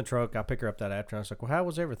she gets in the truck. I pick her up that afternoon. I was like, well, how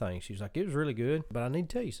was everything? She's like, it was really good, but I need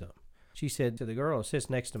to tell you something. She said to the girl that sits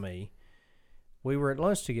next to me, we were at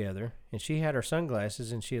lunch together, and she had her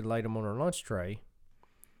sunglasses, and she had laid them on her lunch tray.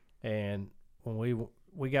 And when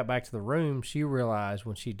we got back to the room, she realized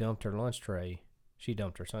when she dumped her lunch tray, she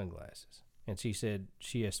dumped her sunglasses. And she said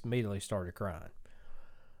she immediately started crying.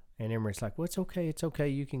 And Emery's like, well, it's okay.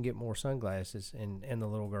 You can get more sunglasses. And the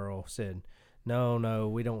little girl said, no,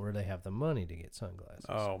 we don't really have the money to get sunglasses.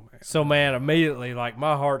 Oh man. So, man, immediately, like,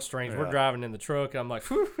 my heartstrings, we're Yeah. driving in the truck, and I'm like,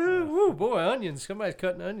 whoo, boy, onions. Somebody's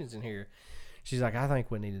cutting onions in here. She's like, I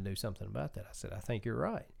think we need to do something about that. I said, I think you're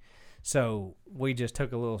right. So we just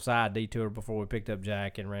took a little side detour before we picked up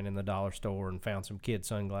Jack and ran in the dollar store and found some kid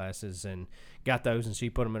sunglasses and got those, and she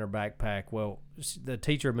put them in her backpack. Well, the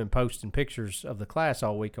teacher had been posting pictures of the class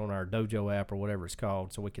all week on our dojo app or whatever it's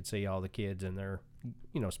called, so we could see all the kids in their,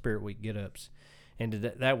 Spirit Week get-ups. And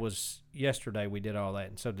that was yesterday we did all that.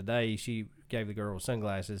 And so today she gave the girls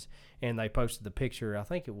sunglasses, and they posted the picture. I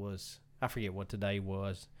think it was, I forget what today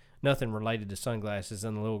was. Nothing related to sunglasses,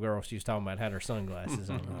 and the little girl she was talking about had her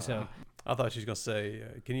sunglasses on. So I thought she was gonna say,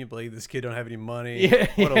 "Can you believe this kid don't have any money? Yeah,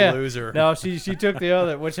 What yeah. a loser!" No, she took the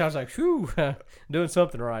other, which I was like, whew, doing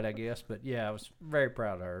something right, I guess. But yeah, I was very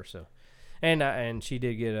proud of her. So, and she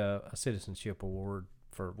did get a citizenship award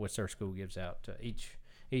for which their school gives out to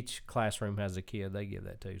each classroom has a kid. They give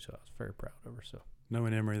that too. So I was very proud of her. So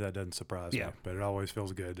Knowing Emory, that doesn't surprise Yeah. me, but it always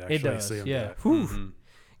feels good to it actually does, see him yeah. do it. Whew. Mhm.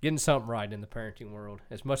 Getting something right in the parenting world.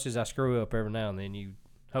 As much as I screw up every now and then,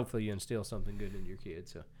 hopefully you instill something good in your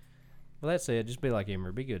kids. So, well, that said, just be like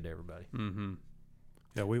Emory. Be good to everybody. Mhm.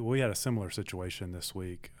 Yeah, we had a similar situation this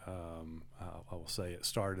week. I will say it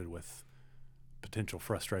started with potential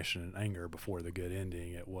frustration and anger before the good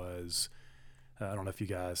ending. It was, I don't know if you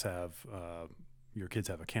guys have, your kids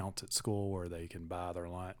have accounts at school where they can buy their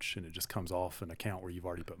lunch and it just comes off an account where you've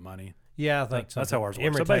already put money. Yeah, I think so. That's how ours works.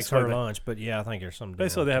 Emory So takes her basically lunch, but yeah, I think there's something.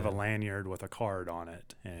 Basically, they have a lanyard with a card on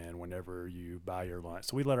it, and whenever you buy your lunch,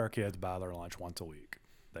 so we let our kids buy their lunch once a week.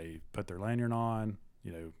 They put their lanyard on,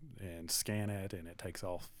 and scan it, and it takes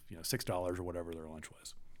off, $6 or whatever their lunch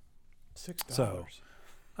was. $6. So,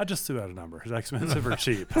 I just threw out a number. Is it expensive or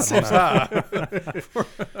cheap? I don't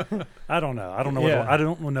know. I don't know. I don't know. Yeah. I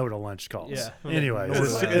don't know what a lunch costs. Yeah. Anyways,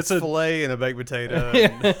 It's, it's a filet and a baked potato.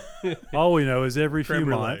 and- all we know is every few Creme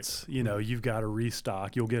brulee. months, you've got to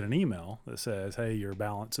restock. You'll get an email that says, "Hey, your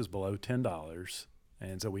balance is below $10,"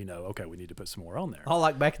 and so we know, okay, we need to put some more on there. All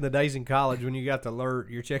like back in the days in college when you got the alert,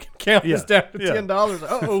 your checking account is Yeah. down to Yeah. $10.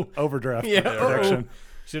 Oh, Overdraft Yeah. protection.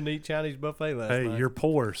 shouldn't eat Chinese buffet last Hey, night. you're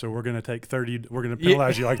poor, so we're going to take 30. We're going to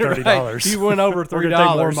penalize you like $30. Right. You went over $3. We're going to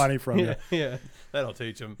take more money from you. Yeah. That'll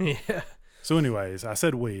teach them. Yeah. So, anyways, I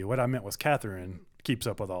said we. What I meant was Catherine keeps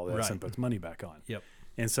up with all this Right. and puts money back on. Yep.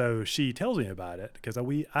 And so she tells me about it because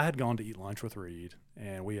I had gone to eat lunch with Reed,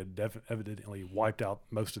 and we had evidently wiped out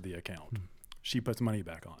most of the account. She puts money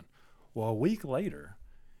back on. Well, a week later,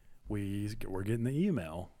 we're getting the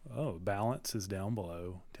email. Oh, balance is down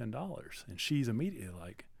below $10, and she's immediately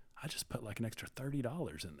like, I just put like an extra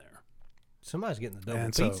 $30 in there. Somebody's getting the double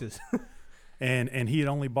And so- pizzas. And he had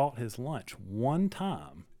only bought his lunch one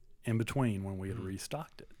time in between when we had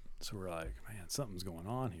restocked it. So we're like, man, something's going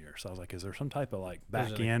on here. So I was like, is there some type of like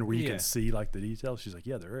There's back a- end where you yeah. can see like the details? She's like,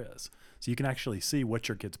 yeah, there is. So you can actually see what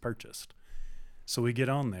your kids purchased. So we get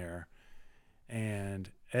on there,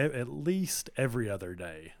 and at least every other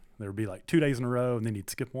day, there would be like 2 days in a row, and then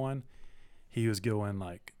he'd skip one. He was going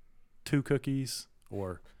like 2 cookies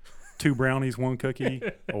or 2 brownies, 1 cookie,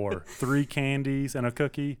 or 3 candies and a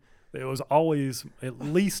cookie. It was always at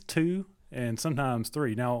least 2 and sometimes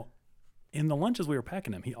 3. Now, in the lunches we were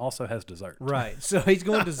packing him, he also has dessert. Right. So he's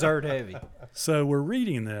going dessert heavy. So we're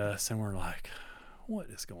reading this and we're like, what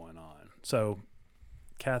is going on? So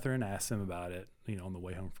Catherine asked him about it, on the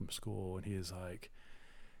way home from school. And he is like,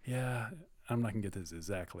 yeah, I'm not going to get this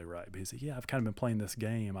exactly right. But he's like, yeah, I've kind of been playing this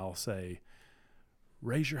game. I'll say,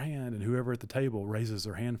 raise your hand. And whoever at the table raises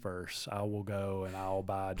their hand first, I will go and I'll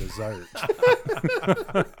buy dessert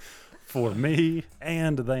for me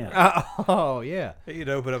and them. Oh, yeah. He'd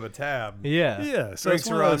open up a tab. Yeah. Yeah, so Drinks it's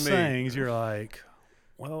one are of on those me. things you're like,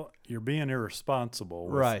 well, you're being irresponsible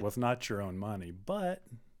with, Right. with not your own money, but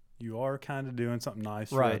you are kind of doing something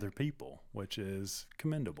nice Right. for other people, which is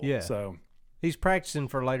commendable. Yeah. So, He's practicing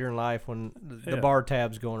for later in life when the Yeah. bar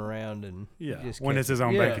tab's going around and yeah, he just when it's catches- his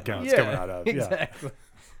own Yeah. bank account it's Yeah, coming out of. Exactly.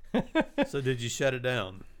 So did you shut it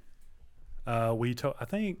down? Yeah.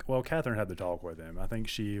 Catherine had the talk with him. I think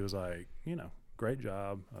she was like, great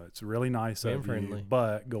job. It's really nice Being of friendly. you,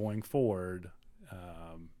 but going forward,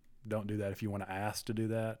 don't do that. If you want to ask to do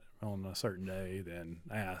that on a certain day, then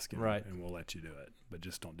ask, and, Right. and we'll let you do it. But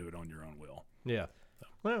just don't do it on your own will. Yeah.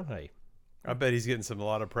 Well, hey. I bet he's getting a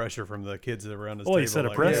lot of pressure from the kids around his Well, table. he set a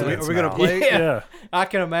like, precedent. Are we going to now. play? Yeah. Yeah. I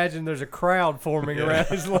can imagine there's a crowd forming around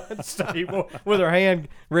his lunch table with her hand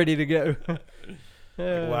ready to go.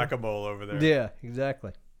 Like whack-a-mole over there. Yeah,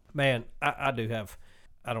 exactly. Man, I do have.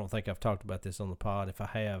 I don't think I've talked about this on the pod. If I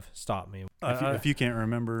have, stop me. If you can't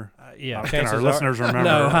remember, Yeah, can chances our are- listeners remember?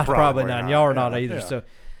 No, probably Probably not. not. Y'all are not Yeah, either. yeah. So,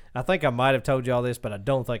 I think I might have told you all this, but I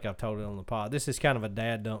don't think I've told it on the pod. This is kind of a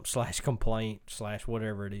dad dump / complaint /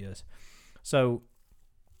 whatever it is. So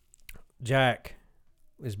Jack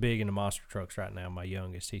is big into monster trucks right now. My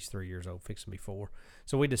youngest, he's 3 years old, fixing to be 4.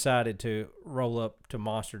 So we decided to roll up to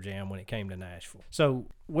Monster Jam when it came to Nashville. So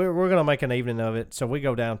we're going to make an evening of it. So we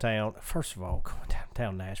go downtown. First of all, going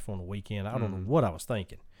downtown Nashville on the weekend, I don't know what I was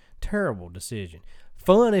thinking. Terrible decision.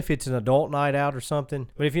 Fun if it's an adult night out or something,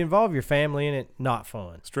 but if you involve your family in it, not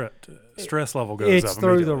fun. Stress level goes up. It's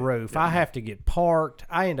through the immediately. roof. Yeah. I have to get parked.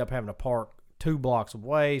 I end up having to park 2 blocks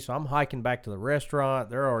away, so I'm hiking back to the restaurant.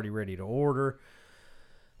 They're already ready to order.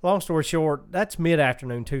 Long story short, that's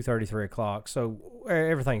mid-afternoon, 2:30, 3 o'clock, so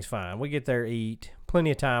everything's fine. We get there, eat, plenty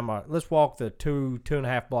of time. Let's walk the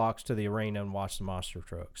 2.5 blocks to the arena and watch the monster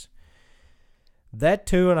trucks. That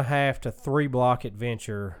 2.5 to 3 block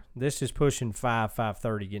adventure, this is pushing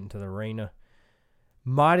 5:30 getting to the arena,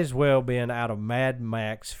 might as well been out of Mad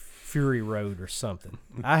Max Fury Road or something.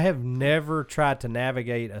 I have never tried to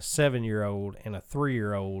navigate a 7-year-old and a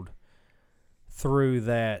 3-year-old through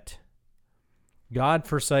that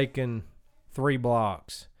godforsaken 3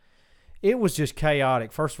 blocks. It was just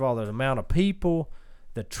chaotic. First of all, the amount of people,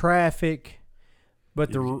 the traffic,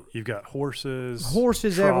 but You've got horses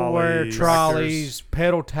everywhere, tractors, trolleys,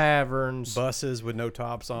 pedal taverns, Buses with no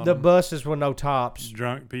tops on the them. buses with no tops,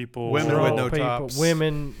 drunk people, Women with drunk no people, tops.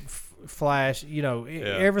 women, flash,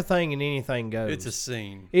 everything and anything goes. It's a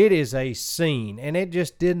scene. It is a scene, and it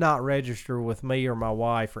just did not register with me or my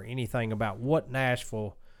wife or anything about what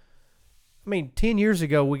Nashville. I mean, 10 years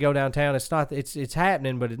ago we go downtown. It's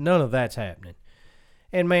happening, but none of that's happening.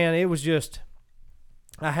 And man, it was just.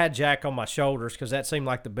 I had Jack on my shoulders because that seemed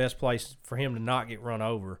like the best place for him to not get run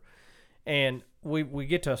over. And we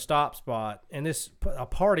get to a stop spot, and a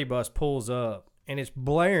party bus pulls up, and it's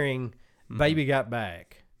blaring "Baby Got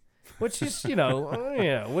Back," which is we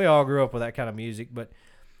all grew up with that kind of music, but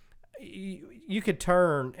you could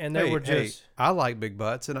turn, and there were just. I like big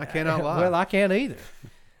butts, and I cannot lie. Well, I can't either.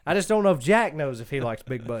 I just don't know if Jack knows if he likes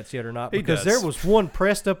big butts yet or not, He because does. there was one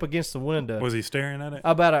pressed up against the window. Was he staring at it?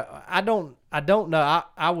 I don't know.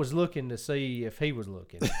 I was looking to see if he was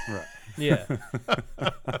looking. Right. Yeah.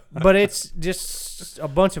 But it's just a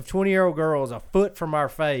bunch of 20-year-old girls a foot from our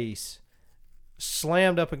face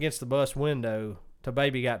slammed up against the bus window to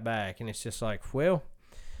 "Baby Got Back." And it's just like, well,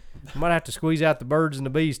 I might have to squeeze out the birds and the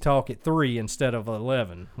bees talk at 3 instead of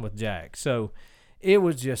 11 with Jack. So it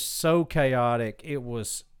was just so chaotic.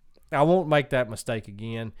 I won't make that mistake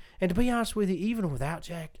again. And to be honest with you, even without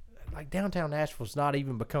Jack, like downtown Nashville's not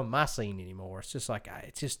even become my scene anymore. It's just like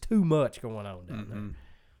it's just too much going on down there.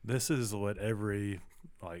 This is what every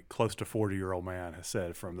close to 40-year-old man has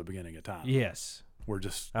said from the beginning of time. Yes, We've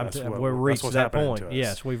reached that point.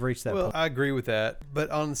 Yes, we've reached that Well, point. I agree with that. But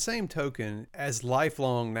on the same token, as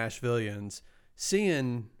lifelong Nashvillians,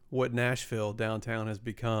 seeing what Nashville downtown has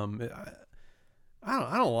become,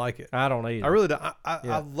 I don't like it. I don't either. I really don't. I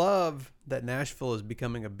Yeah. love that Nashville is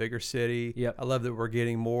becoming a bigger city. Yep. I love that we're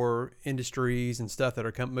getting more industries and stuff that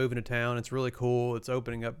are moving to town. It's really cool. It's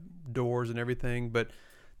opening up doors and everything. But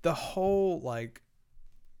the whole like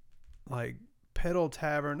pedal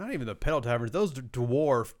tavern, not even the pedal taverns, those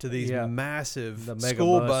dwarf to these massive The mega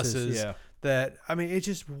school buses, buses yeah. that, I mean, it's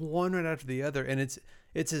just one right after the other. And it's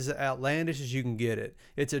as outlandish as you can get it.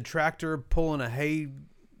 It's a tractor pulling a hay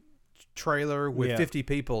trailer with 50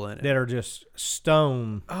 people in it that are just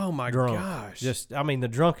stone oh my drunk. gosh, Just, I mean, the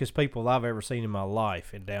drunkest people I've ever seen in my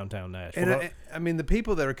life in downtown Nashville. and I mean the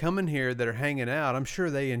people that are coming here that are hanging out, I'm sure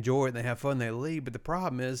they enjoy it and they have fun, they leave, but the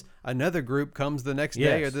problem is another group comes the next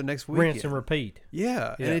day or the next weekend. rinse and repeat.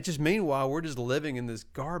 Yeah, Yeah. and it just, meanwhile we're just living in this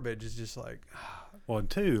garbage. It's just like Well, and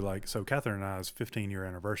two, so Catherine and I's 15-year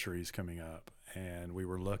anniversary is coming up, and we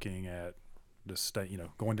were looking at just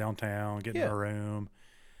going downtown, getting a room,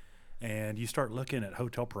 and you start looking at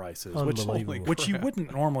hotel prices, Unbelievable. which you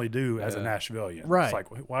wouldn't normally do as a Nashvilleian. Right. It's like,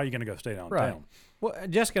 why are you going to go stay downtown? Right. Well,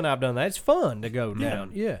 Jessica and I have done that. It's fun to go down.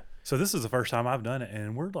 Yeah. So this is the first time I've done it,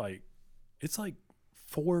 and we're it's like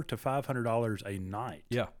 $400 to $500 a night.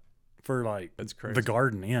 Yeah. For That's crazy. the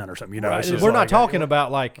Garden Inn or something. Right. It's just We're not talking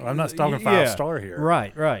about I'm not talking 5-star here.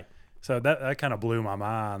 Right. So that kind of blew my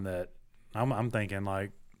mind. That I'm thinking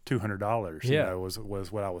 $200.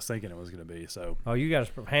 Was what I was thinking it was going to be. So Oh, you got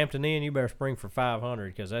to Hampton Inn. You better spring for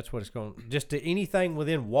 500 because that's what it's going. Just to anything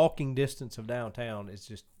within walking distance of downtown is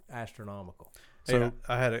just astronomical. So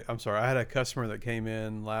I had a customer that came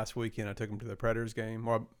in last weekend. I took him to the Predators game,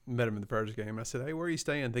 or I met him in the Predators game. I said, "Hey, where are you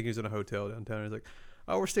staying?" I think he was in a hotel downtown. He's like,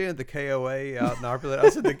 "Oh, we're staying at the KOA out in Arpulette." I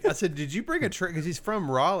said, "Did you bring a trailer?" Because he's from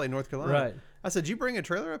Raleigh, North Carolina. Right. I said, "Did you bring a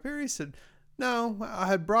trailer up here?" He said, No, I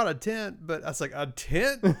had brought a tent, but I was like, a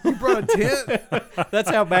tent? You brought a tent? That's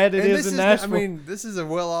how bad it And is in Nashville. I mean, this is a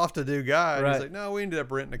well-off-to-do guy. And Right. he's like, no, we ended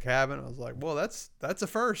up renting a cabin. I was like, well, that's a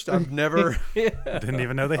first. I've never. yeah. Didn't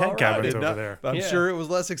even know they All had right. cabins did over not- there. I'm Yeah. sure it was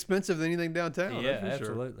less expensive than anything downtown. Yeah, that's for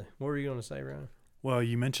sure. absolutely. What were you going to say, Ryan? Well,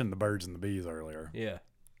 you mentioned the birds and the bees earlier, Yeah.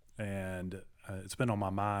 and it's been on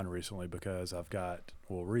my mind recently because I've got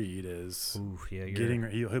Reed is Ooh, yeah.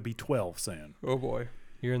 he'll be 12 soon, Oh boy.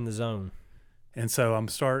 You're in the zone. and so I'm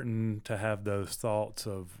starting to have those thoughts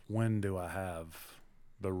of when do I have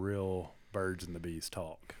the real birds and the bees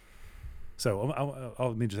talk. So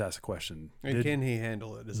let me just ask a question: And can he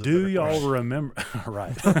handle it? Is a Do better y'all question. remember?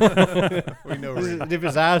 Right. We know. Reed. If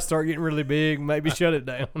his eyes start getting really big, maybe shut it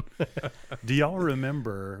down. Do y'all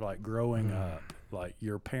remember, like, growing up, like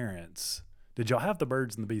your parents? Did y'all have the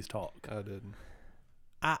birds and the bees talk? I didn't.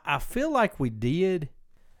 I feel like we did.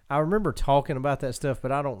 I remember talking about that stuff,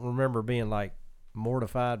 but I don't remember being like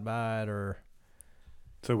mortified by it or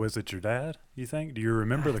So was it your dad? You think? Do you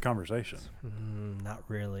remember the conversation? not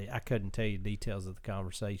really. I couldn't tell you details of the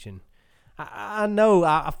conversation. I know.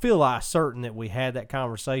 I feel like certain that we had that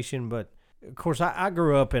conversation, but of course I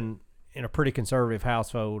grew up in a pretty conservative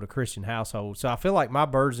household, a Christian household. So I feel like my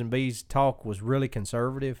birds and bees talk was really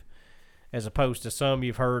conservative, as opposed to some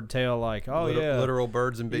you've heard tell like, oh yeah, literal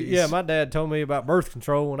birds and bees. yeah, my dad told me about birth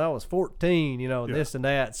control when I was 14, and Yeah. this and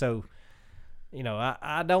that. So,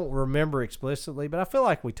 I don't remember explicitly, but I feel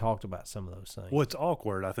like we talked about some of those things. Well, it's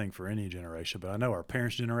awkward, I think, for any generation, but I know our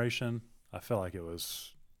parents' generation, I feel like it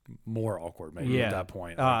was more awkward maybe Yeah. at that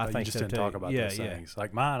point. I Like, think you just so, didn't too. talk about Yeah, those yeah. things.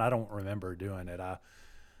 Like mine, I don't remember doing it. I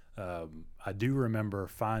do remember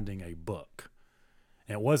finding a book.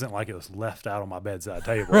 And it wasn't like it was left out on my bedside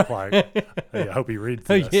table. Like, hey, I hope he reads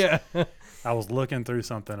this. yeah. I was looking through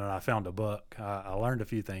something and I found a book. I learned a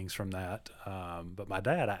few things from that. But my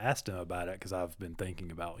dad, I asked him about it because I've been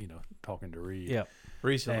thinking about, talking to Reed. Yeah.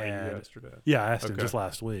 Recently, And- yesterday. Yeah, I asked him Okay. just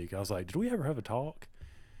last week. I was like, did we ever have a talk?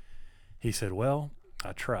 He said, well,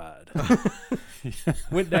 I tried.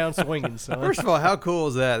 Went down swinging, son. First of all, how cool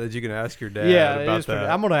is that you can ask your dad yeah, it about is pretty- that?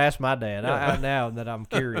 I'm going to ask my dad now that I'm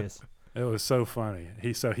curious. It was so funny.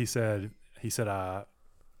 He said, I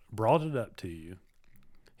brought it up to you.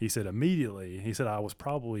 He said, immediately, I was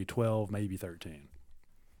probably 12, maybe 13.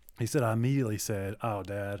 He said, I immediately said, oh,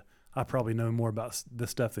 Dad, I probably know more about this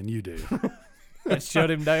stuff than you do. Let's shut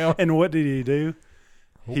him down. And what did he do?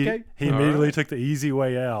 Okay. He All immediately right. took the easy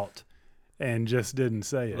way out and just didn't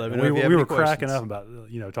say it. Let me And know if you have we any were cracking questions. up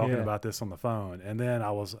about, talking Yeah. about this on the phone. And then I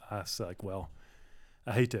was like, well,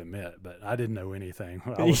 I hate to admit, but I didn't know anything.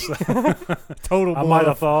 I was, Total I might have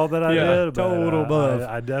bluff. thought that I Yeah, did, but total bluff.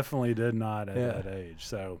 I definitely did not at Yeah. that age.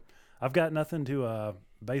 So I've got nothing to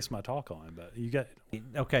base my talk on. But you got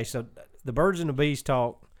Okay, so the birds and the bees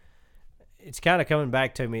talk, it's kind of coming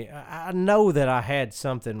back to me. I know that I had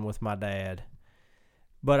something with my dad,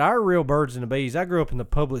 but our real birds and the bees, I grew up in the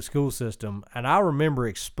public school system, and I remember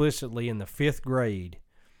explicitly in the 5th grade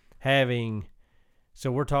having,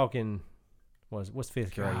 so we're talking, what's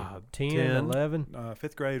 5th grade? God, 10, 10. 11?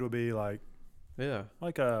 5th grade would be like Yeah.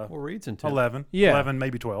 a Well, Reed's in 10. 11, Yeah. 11,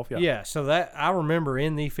 maybe 12. Yeah. Yeah, so that I remember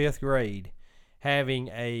in the 5th grade having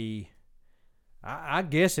I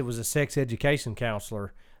guess it was a sex education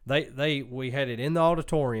counselor. We had it in the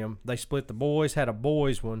auditorium. They split the boys, had a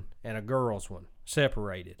boys one and a girls one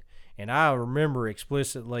separated. And I remember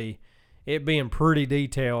explicitly it being pretty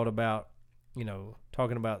detailed about,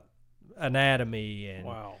 talking about anatomy and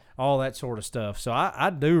Wow. all that sort of stuff. So I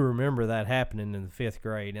do remember that happening in the 5th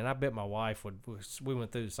grade, and I bet my wife would. We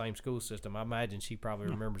went through the same school system. I imagine she probably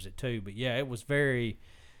remembers it too. But yeah, it was very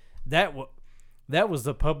that was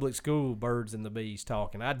the public school birds and the bees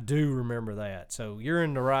talking. I do remember that. So you're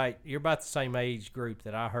about the same age group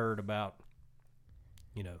that I heard about,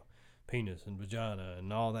 penis and vagina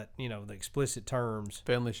and all that, the explicit terms.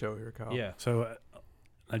 Family show here, Kyle. Yeah. So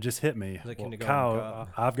it just hit me. The Well, kindergarten Kyle, Kyle.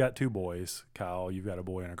 I've got 2 boys. Kyle, you've got a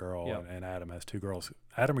boy and a girl, Yep. and Adam has 2 girls.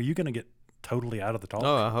 Adam, are you going to get totally out of the talk?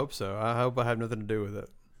 No, I hope so. I hope I have nothing to do with it.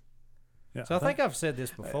 Yeah, So I think I've said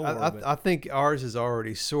this before. but I think ours has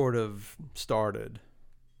already sort of started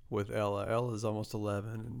with Ella. Ella's almost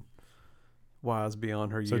 11 and wise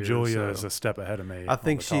beyond her so. years. Julia is a step ahead of me. I on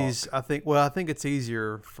think the talk. I think it's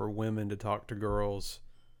easier for women to talk to girls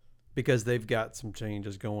because they've got some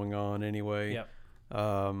changes going on anyway. Yep.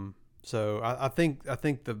 So I think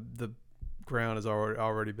the ground has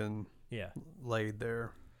already been yeah. laid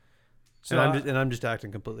there. So And I'm just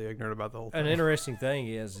acting completely ignorant about the whole An thing. interesting thing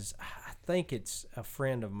is I think it's a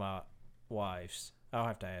friend of my wife's. I'll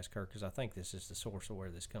have to ask her because I think this is the source of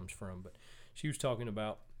where this comes from. But she was talking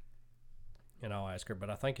about, and I'll ask her. But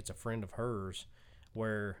I think it's a friend of hers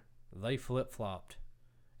where they flip flopped.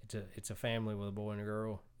 It's a family with a boy and a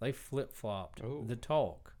girl. They flip flopped Oh. the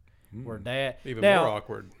talk. Where dad Even now, more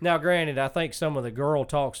awkward. Now, granted, I think some of the girl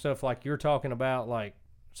talk stuff like you're talking about, like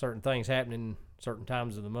certain things happening certain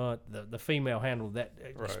times of the month, the female handled that,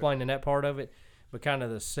 explaining that part of it. But kind of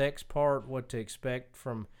the sex part, what to expect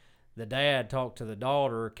from the dad talk to the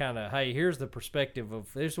daughter, kind of, hey, here's the perspective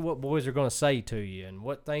of this is what boys are going to say to you and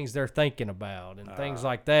what things they're thinking about and things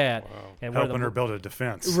like that. Wow. And where Helping her build a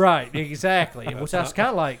defense. Right, exactly. Which I was kind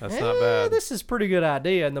of like, that's not bad. This is a pretty good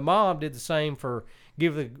idea. And the mom did the same for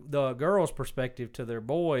give the girl's perspective to their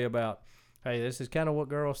boy about, hey, this is kind of what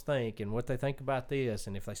girls think and what they think about this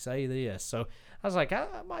and if they say this. So I was like, I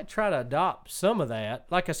might try to adopt some of that.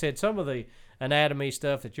 Like I said, some of the anatomy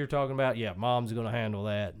stuff that you're talking about, yeah, mom's going to handle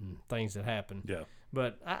that and things that happen. Yeah.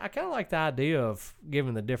 But I kind of like the idea of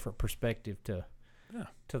giving the different perspective to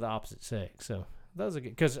the opposite sex. So those are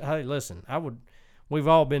good. Because, hey, listen, we've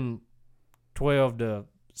all been 12 to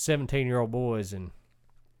 17-year-old boys, and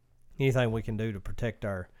anything we can do to protect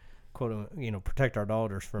our protect our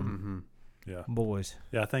daughters from Yeah. boys.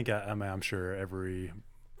 Yeah, I think I'm sure every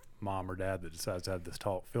mom or dad that decides to have this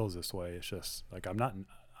talk feels this way. It's just like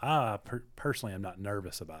personally am not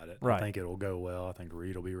nervous about it. Right. I think it'll go well. I think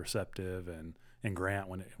Reed will be receptive, and Grant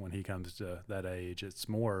when he comes to that age, it's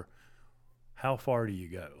more how far do you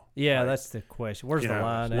go? Yeah, Like, that's the question. Where's you the know,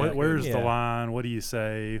 line? where's Yeah. the line? What do you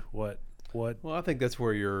say? What? Well, I think that's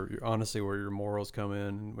where you're honestly where your morals come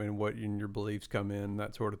in and what your beliefs come in,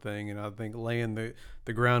 that sort of thing. And I think laying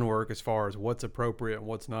the groundwork as far as what's appropriate and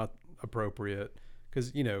what's not appropriate,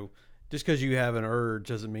 because just because you have an urge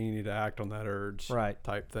doesn't mean you need to act on that urge, Right.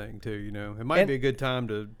 Type thing too. It might be a good time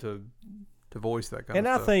to voice that kind of stuff. And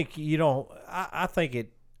I think I think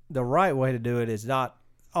the right way to do it is not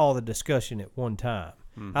all the discussion at one time.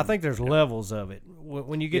 I think there's levels of it.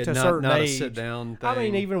 When you get to a certain not age, a sit down thing. I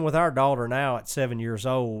mean, even with our daughter now at 7 years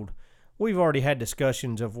old, we've already had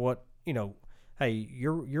discussions of what, hey,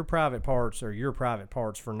 your private parts are your private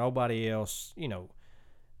parts for nobody else,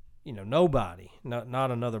 nobody,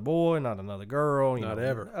 not another boy, not another girl, Not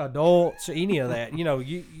ever. adults, any of that.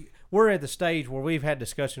 We're at the stage where we've had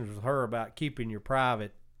discussions with her about keeping your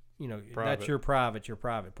private, that's your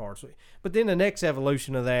private parts. But then the next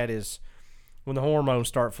evolution of that is when the hormones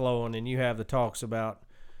start flowing and you have the talks about,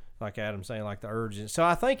 like Adam's saying, like the urges. So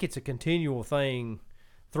I think it's a continual thing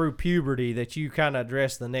through puberty that you kind of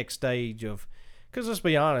address the next stage of, because let's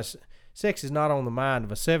be honest, sex is not on the mind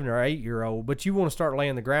of a 7 or 8 year old, but you want to start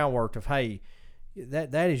laying the groundwork of, hey,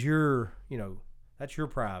 that is your, that's your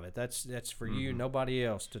private. That's for you, nobody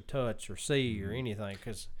else to touch or see or anything.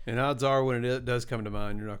 And odds are when it does come to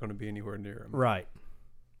mind, you're not going to be anywhere near them. Right.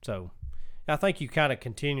 So I think you kind of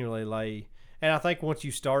continually lay. And I think once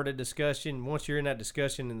you start a discussion, once you're in that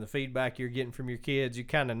discussion and the feedback you're getting from your kids, you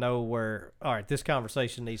kind of know where, all right, this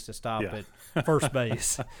conversation needs to stop at first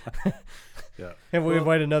base. Yeah. And we'll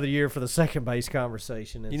wait another year for the second base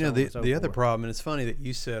conversation. And The other problem, and it's funny that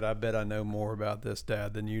you said, I bet I know more about this,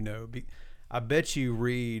 Dad, than you know. I bet you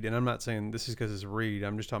Reed, and I'm not saying this is because it's Reed,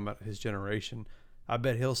 I'm just talking about his generation. I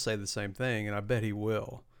bet he'll say the same thing, and I bet he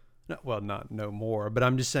will. Not know more, but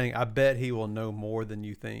I'm just saying I bet he will know more than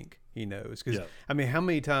you think he knows. Because, I mean, how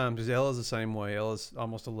many times, because Ella's the same way, Ella's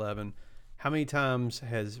almost 11, how many times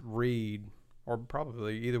has Reed, or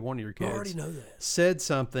probably either one of your kids, I already know that, said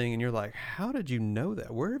something and you're like, how did you know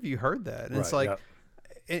that? Where have you heard that? And it's like,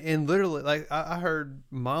 and literally, like I heard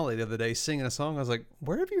Molly the other day singing a song. I was like,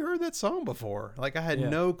 where have you heard that song before? Like I had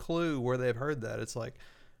no clue where they've heard that. It's like,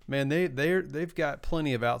 man, they've got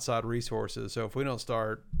plenty of outside resources. So if we don't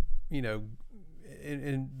start,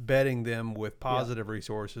 embedding them with positive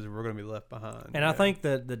resources, we're going to be left behind. And I think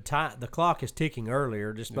the clock is ticking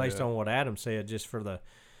earlier, just based on what Adam said, just for the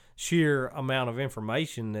sheer amount of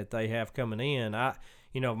information that they have coming in.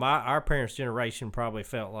 Our parents' generation probably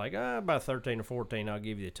felt like, about 13 or 14, I'll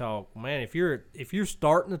give you the talk. Man, if you're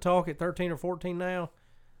starting to talk at 13 or 14 now,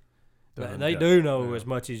 they do know as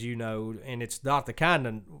much as you know, and it's not the kind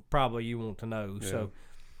of probably you want to know. Yeah. So,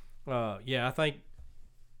 I think,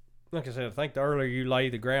 like I said, I think the earlier you lay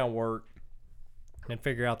the groundwork and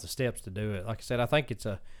figure out the steps to do it. Like I said, I think it's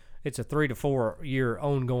a 3 to 4 year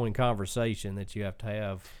ongoing conversation that you have to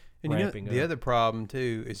have. And the other problem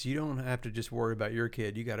too is you don't have to just worry about your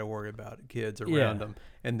kid. You got to worry about kids around them.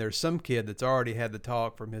 And there's some kid that's already had the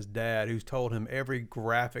talk from his dad who's told him every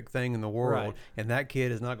graphic thing in the world, and that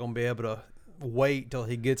kid is not going to be able to wait till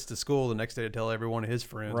he gets to school the next day to tell every one of his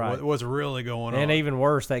friends what's really going on. And even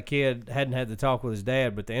worse, that kid hadn't had the talk with his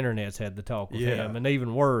dad, but the internet's had the talk with him. And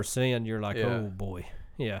even worse, then you're like, oh boy,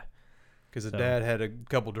 because the So- dad had a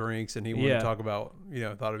couple drinks and he wanted Yeah. to talk about,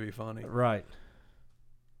 thought it'd be funny. Right.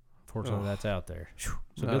 Fortunately, Oh. that's out there.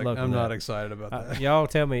 So Not- good luck I'm with not that. excited about that. Y'all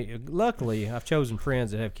tell me. Luckily, I've chosen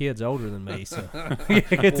friends that have kids older than me, so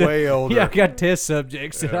get to- Way older. Yeah, I got test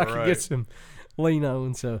subjects that Yeah, I can right. get some lean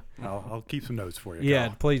on. So I'll keep some notes for you. yeah,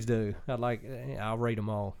 Kyle. please do. I'll rate them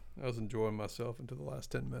all. I was enjoying myself until the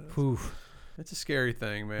last 10 minutes. Whew. It's a scary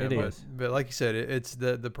thing, man. It but, is. But like you said, it's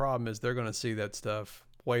the problem is they're going to see that stuff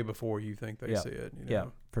way before you think they Yeah. see it. Yeah,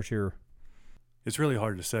 for sure. It's really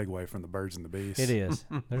hard to segue from the birds and the bees. It is.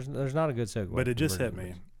 There's not a good segue. But it from just Bird hit and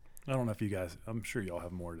me. I don't know if you guys, I'm sure y'all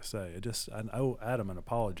have more to say. I owe Adam an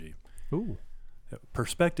apology. Bees. Ooh.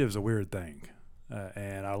 Perspective's a weird thing.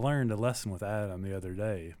 And I learned a lesson with Adam the other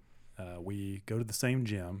day. We go to the same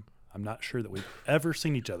gym. I'm not sure that we've ever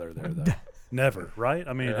seen each other there, though. Never, right?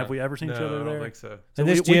 I mean, Yeah. have we ever seen each No, other I there? don't think so. So And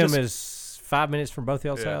this we gym just- is 5 minutes from both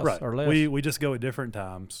y'all's Yeah. house right. or less. We just go at different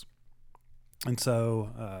times. And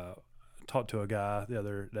so talked to a guy the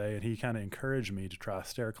other day, and he kind of encouraged me to try a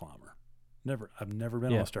stair climber. I've never been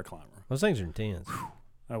on Yeah. a stair climber. Those things are intense.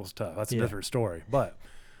 That was tough. That's a Yeah. different story. But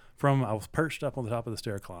I was perched up on the top of the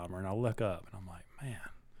stair climber, and I look up, and I'm like, man,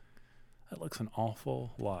 that looks an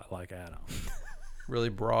awful lot like Adam. Really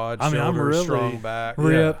broad I mean, I'm shoulders, really- strong back.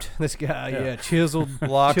 Ripped. This guy, Yeah. yeah, chiseled,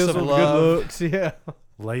 Locks of chiseled love. good looks. Yeah.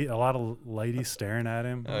 A lot of ladies staring at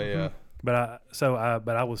him. Oh, yeah. But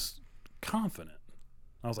I was confident.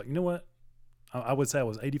 I was like, you know what? I would say I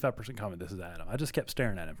was 85% confident this is Adam. I just kept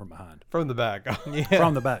staring at him from behind, From the back. Yeah.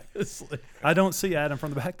 from the back. It's like- I don't see Adam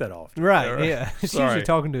from the back that often. Right. Yeah, right. Yeah. She's Sorry. usually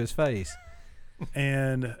talking to his face.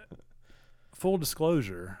 And full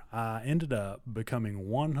disclosure, I ended up becoming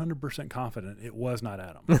 100% confident it was not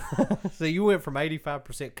Adam. So you went from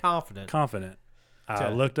 85% confident. Confident. I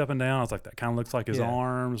Okay. looked up and down. I was like, that kind of looks like his Yeah.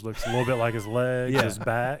 arms, looks a little bit like his legs, Yeah. his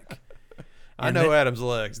back. I And know then- Adam's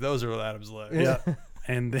legs. Those are Adam's legs. Yeah.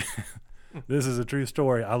 And then, this is a true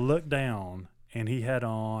story. I looked down and he had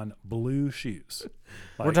on blue shoes.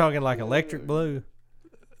 We're Like, talking like electric blue.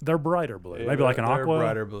 they're brighter blue, Yeah, maybe like an they're aqua.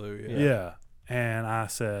 brighter blue. Yeah. Yeah. And I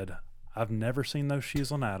said, I've never seen those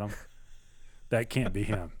shoes on Adam. That can't be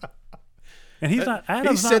him. And he's not. He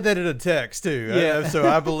Adam's said not. that in a text too. Yeah. So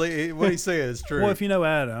I believe what he's saying is true. Well, if you know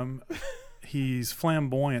Adam, he's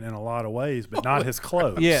flamboyant in a lot of ways, but not his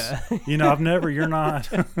clothes. Yeah. You know, You're not.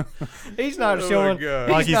 He's not Oh my showing. God.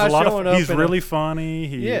 He's Like he's not a lot showing of. up. He's in really funny.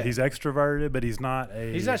 Yeah. He's extroverted, but he's not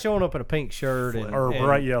a. He's not showing up in a pink shirt or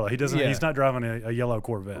bright yellow. He doesn't. Yeah. He's not driving a yellow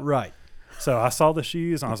Corvette. Right. So I saw the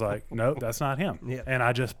shoes and I was like, nope, that's not him. Yeah. And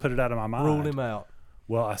I just put it out of my mind. Ruled him out.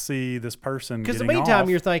 Well, I see this person. Because in getting the meantime, off.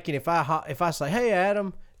 you're thinking if I say, "Hey,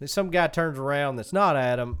 Adam," then some guy turns around that's not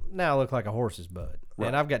Adam. Now I look like a horse's butt, Right.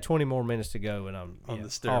 and I've got 20 more minutes to go, and I'm On yeah, the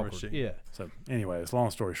stair awkward. machine. Yeah, So, anyways,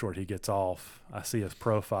 long story short, he gets off. I see his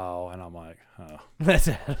profile, and I'm like, oh, that's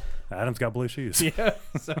Adam. Adam's got blue shoes. Yeah.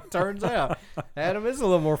 So it turns out Adam is a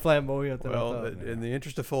little more flamboyant than I Well, thought. in the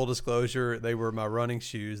interest of full disclosure, they were my running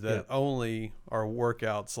shoes that Yeah. only are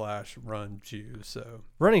workout / run shoes. So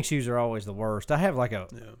Running shoes are always the worst. I have like a.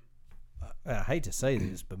 yeah, I hate to say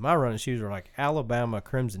this, but my running shoes are like Alabama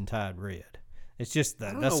Crimson Tide red. It's just that.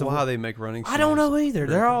 I don't That's know the why they make running shoes. I don't know either.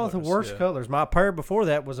 They're all the colors, worst yeah. colors. My pair before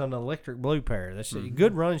that was an electric blue pair. That's Mm-hmm.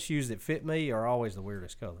 good running shoes that fit me are always the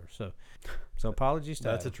weirdest colors. So apologies to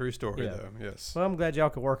That's a Adam. true story, Yeah. though. Yes. Well, I'm glad y'all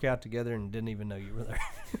could work out together and didn't even know you were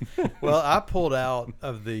there. Well, I pulled out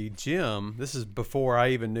of the gym. This is before I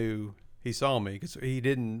even knew he saw me because he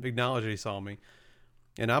didn't acknowledge that he saw me.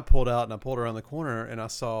 And I pulled out and I pulled around the corner and I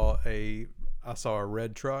saw a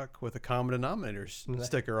red truck with a common denominator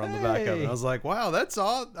sticker on the back of it. Hey. I was like, "Wow, that's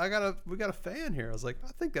all! We got a fan here." I was like, "I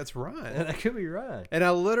think that's Ryan." that could be right. And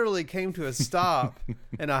I literally came to a stop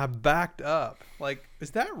and I backed up. Like,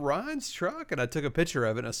 is that Ryan's truck? And I took a picture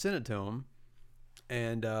of it and I sent it to him.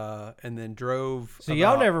 And then drove. So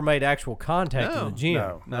y'all about- never made actual contact No, in the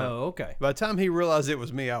gym? no. Okay. By the time he realized it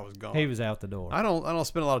was me, I was gone. He was out the door. I don't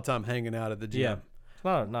spend a lot of time hanging out at the gym. Yeah.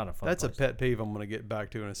 It's not a fun That's a place. pet peeve I'm going to get back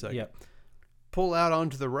to in a second. Yep. Pull out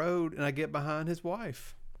onto the road and I get behind his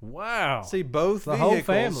wife. Wow. See both The vehicles. whole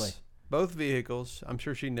family. Both vehicles. I'm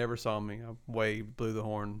sure she never saw me. I waved, blew the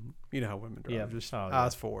horn. You know how women drive. Yeah. Just Oh, yeah.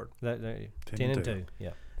 eyes forward. That, 10 and 2.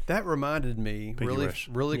 Yeah. That reminded me Pinky wish.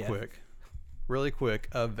 really Yeah. quick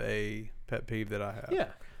of a pet peeve that I have. Yeah.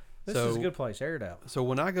 This is a good place. Air it out. So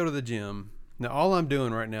when I go to the gym, now all I'm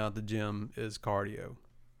doing right now at the gym is cardio.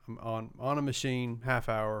 I'm on a machine, half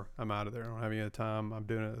hour, I'm out of there. I don't have any other time. I'm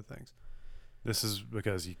doing other things. This is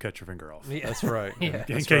because you cut your finger off. Yeah. That's right. Yeah.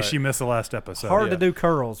 In That's case right. you missed the last episode. Hard yeah. to do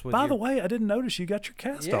curls with By your- the way, I didn't notice you got your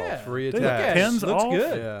cast Yeah. off. Reattached. Dude, Look at it. pins Looks off.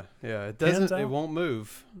 good. Yeah. It Pins doesn't. out? It won't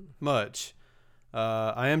move much.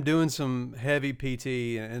 I am doing some heavy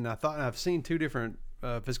PT, and I've seen 2 different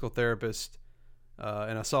physical therapists,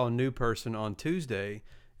 and I saw a new person on Tuesday,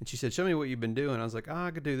 and she said, "Show me what you've been doing." I was like, "Oh,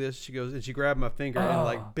 I could do this." She goes, and she grabbed my finger and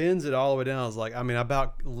like bends it all the way down. I was like, I mean, I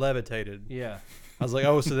about levitated. Yeah. I was like,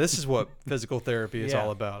 oh, so this is what physical therapy is Yeah.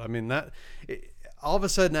 all about. I mean, all of a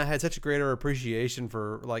sudden I had such a greater appreciation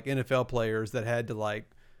for like NFL players that had to like,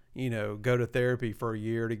 go to therapy for a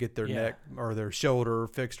year to get their Yeah. neck or their shoulder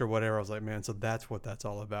fixed or whatever. I was like, man, so that's what that's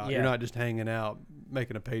all about. Yeah. You're not just hanging out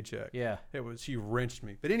making a paycheck. Yeah. She wrenched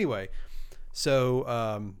me. But anyway,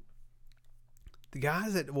 so the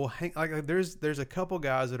guys that will hang, like there's a couple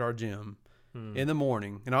guys at our gym in the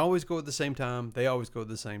morning, and I always go at the same time. They always go at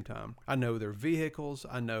the same time. I know their vehicles.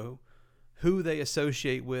 I know who they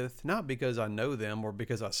associate with, not because I know them or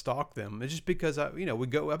because I stalk them. It's just because I've been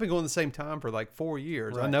going the same time for like 4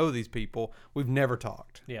 years. I Right. know these people. We've never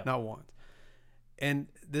talked. Yeah. Not once. And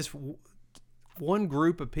this one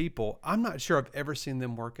group of people, I'm not sure I've ever seen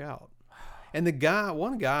them work out. And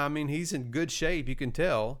one guy, I mean, he's in good shape, you can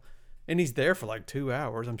tell, and he's there for like 2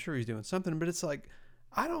 hours. I'm sure he's doing something, but it's like,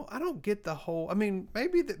 I don't get the whole, I mean,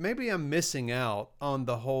 maybe I'm missing out on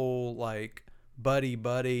the whole like buddy,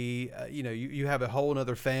 you have a whole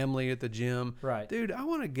nother family at the gym. Right. Dude, I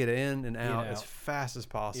want to get in and out as fast as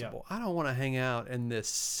possible. I don't want to hang out in this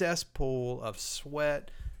cesspool of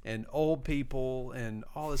sweat and old people and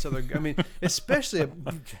all this other, I mean, especially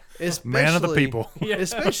Man of the people.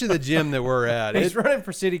 especially the gym that we're at. He's running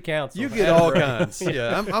for city council. You get all kinds.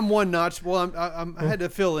 Yeah, I'm one notch. Well, I had to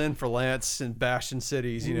fill in for Lance in Bastion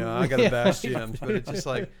cities. I got to bash gyms, but it's just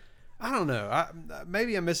like, I don't know.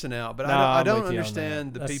 Maybe I'm missing out, but No, I I'm don't with you on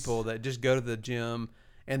understand that. the people that just go to the gym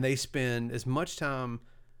and they spend as much time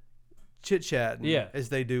chit chatting Yeah. as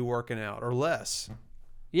they do working out, or less.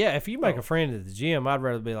 Yeah, if you make a friend at the gym, I'd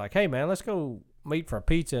rather be like, "Hey, man, let's go meet for a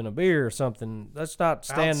pizza and a beer or something. Let's not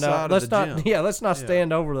stand Outside up. of Let's the not. gym. Yeah, let's not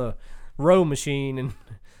stand over the row machine and."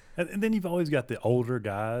 And then you've always got the older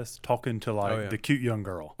guys talking to like Oh, yeah. the cute young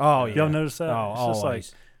girl. Oh, yeah. Y'all notice that? Oh, It's just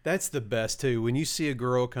always. That's the best too. When you see a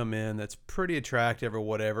girl come in that's pretty attractive or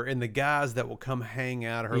whatever, and the guys that will come hang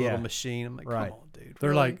out at her Yeah. little machine, I'm like, Right. come on, dude. they're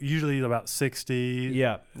really? like usually about 60.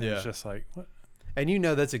 Yeah. And Yeah. It's just like, what? And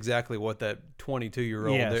that's exactly what that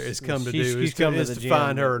 22-year-old Yes. there is come to She's- do. she's Is come to, to is the to gym,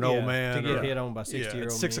 find her an yeah, old man. to get or- hit on by yeah,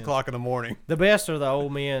 60-year-old at 6 men. o'clock in the morning. The best are the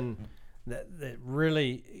old men that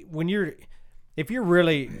really, if you're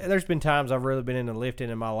really, there's been times I've really been into lifting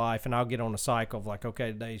in my life, and I'll get on a cycle of like,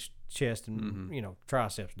 okay, today's chest and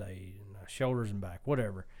triceps day, and shoulders and back,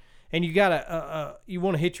 whatever, and you gotta you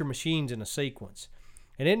want to hit your machines in a sequence,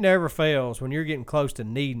 and it never fails when you're getting close to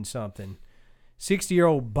needing something.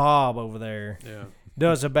 60-year-old Bob over there Yeah.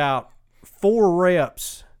 does about 4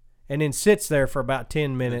 reps and then sits there for about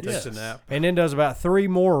 10 minutes. Takes a nap. And then does about 3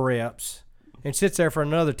 more reps and sits there for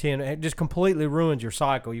another 10. It just completely ruins your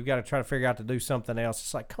cycle. You've got to try to figure out to do something else.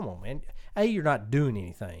 It's like, come on, man. A, you're not doing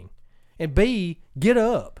anything. And B, get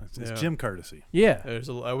up. It's Yeah. gym courtesy. Yeah. There's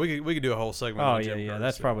we could do a whole segment. Oh, on yeah, gym yeah. courtesy.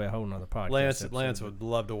 That's probably a whole nother podcast. Lance episode. would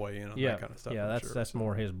love to weigh in on Yeah. that kind of stuff. Yeah, I'm that's sure. that's So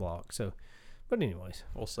more his block. So, but anyways,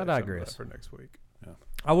 We'll save I some of that digress. for next week.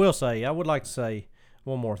 I will say, I would like to say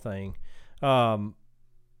one more thing.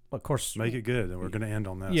 Of course, Make it good, and we're going to end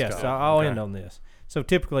on that. yes, Scott. I'll Okay. end on this. So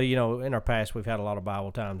typically, in our past, we've had a lot of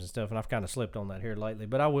Bible times and stuff, and I've kind of slipped on that here lately.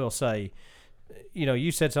 But I will say,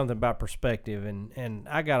 you said something about perspective, and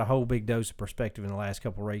I got a whole big dose of perspective in the last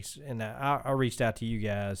couple of weeks, and I reached out to you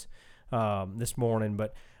guys this morning.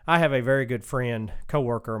 But I have a very good friend,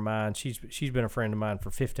 coworker of mine. She's been a friend of mine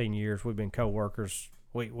for 15 years. We've been coworkers.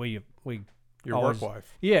 We Your always- work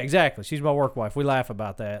wife. Yeah, exactly. She's my work wife. We laugh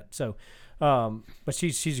about that. So, but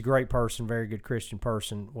she's a great person, very good Christian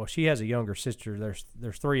person. Well, she has a younger sister.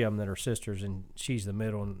 There's 3 of them that are sisters, and she's the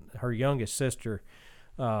middle. And her youngest sister,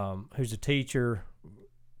 who's a teacher,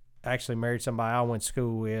 actually married somebody I went to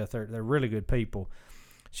school with. They're really good people.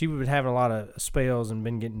 She was having a lot of spells and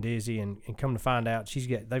been getting dizzy, and come to find out,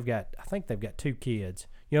 I think they've got 2 kids,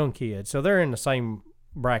 young kids. So they're in the same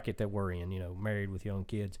bracket that we're in, married with young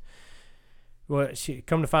kids. Well, she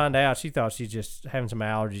come to find out, she thought she's just having some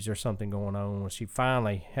allergies or something going on. Well, she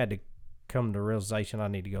finally had to come to the realization, I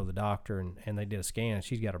need to go to the doctor, and they did a scan, and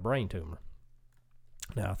she's got a brain tumor.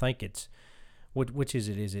 Now, I think it's, which is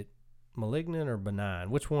it? Is it malignant or benign?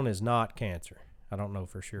 Which one is not cancer? I don't know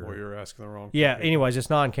for sure. Well, you're asking the wrong. Yeah. people. Anyways, it's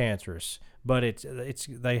non-cancerous, but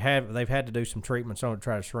they've had to do some treatments on it to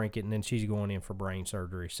try to shrink it, and then she's going in for brain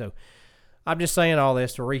surgery. So I'm just saying all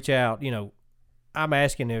this to reach out. I'm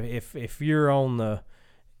asking if you're on the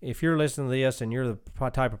if you're listening to this and you're the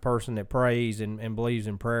type of person that prays and believes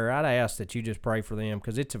in prayer, I'd ask that you just pray for them,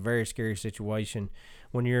 because it's a very scary situation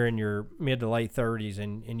when you're in your mid to late 30s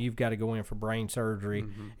and you've got to go in for brain surgery.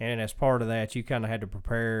 And as part of that, you kind of had to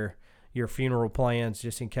prepare your funeral plans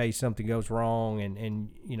just in case something goes wrong, and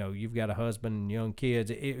you know, you've got a husband and young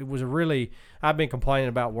kids. It was a really, I've been complaining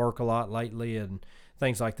about work a lot lately and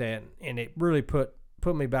things like that, and it really put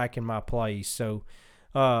me back in my place. So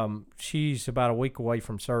she's about a week away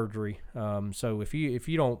from surgery. So if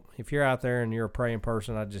you're out there and you're a praying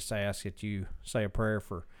person, I just ask that you say a prayer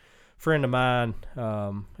for a friend of mine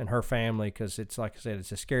and her family, because it's, like I said,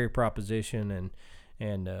 it's a scary proposition,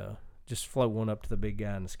 and just float one up to the big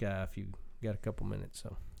guy in the sky if you got a couple minutes.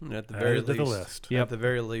 So at the very Added to the least, list. Yep. at the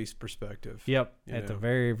very least, perspective. Yep, You at the know.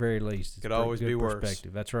 very, very least. It's Could a always good be worse.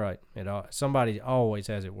 perspective. That's right. Somebody always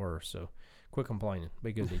has it worse, so quit complaining.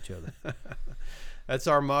 Be good to each other. That's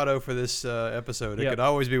our motto for this episode. It Yep. could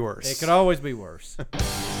always be worse. It could always be worse.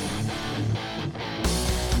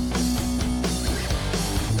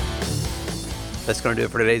 That's going to do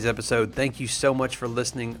it for today's episode. Thank you so much for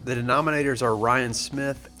listening. The denominators are Ryan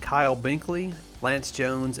Smith, Kyle Binkley, Lance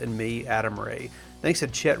Jones, and me, Adam Ray. Thanks to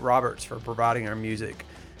Chet Roberts for providing our music.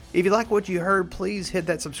 If you like what you heard, please hit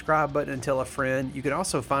that subscribe button and tell a friend. You can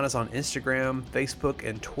also find us on Instagram, Facebook,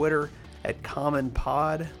 and Twitter at Common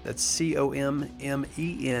Pod. That's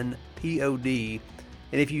COMMENPOD.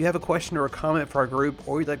 And if you have a question or a comment for our group,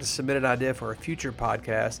 or you'd like to submit an idea for a future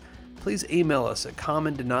podcast, please email us at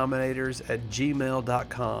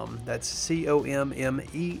commondenominators@gmail.com. That's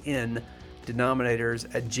COMMEN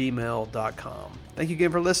denominators@gmail.com. Thank you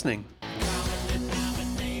again for listening.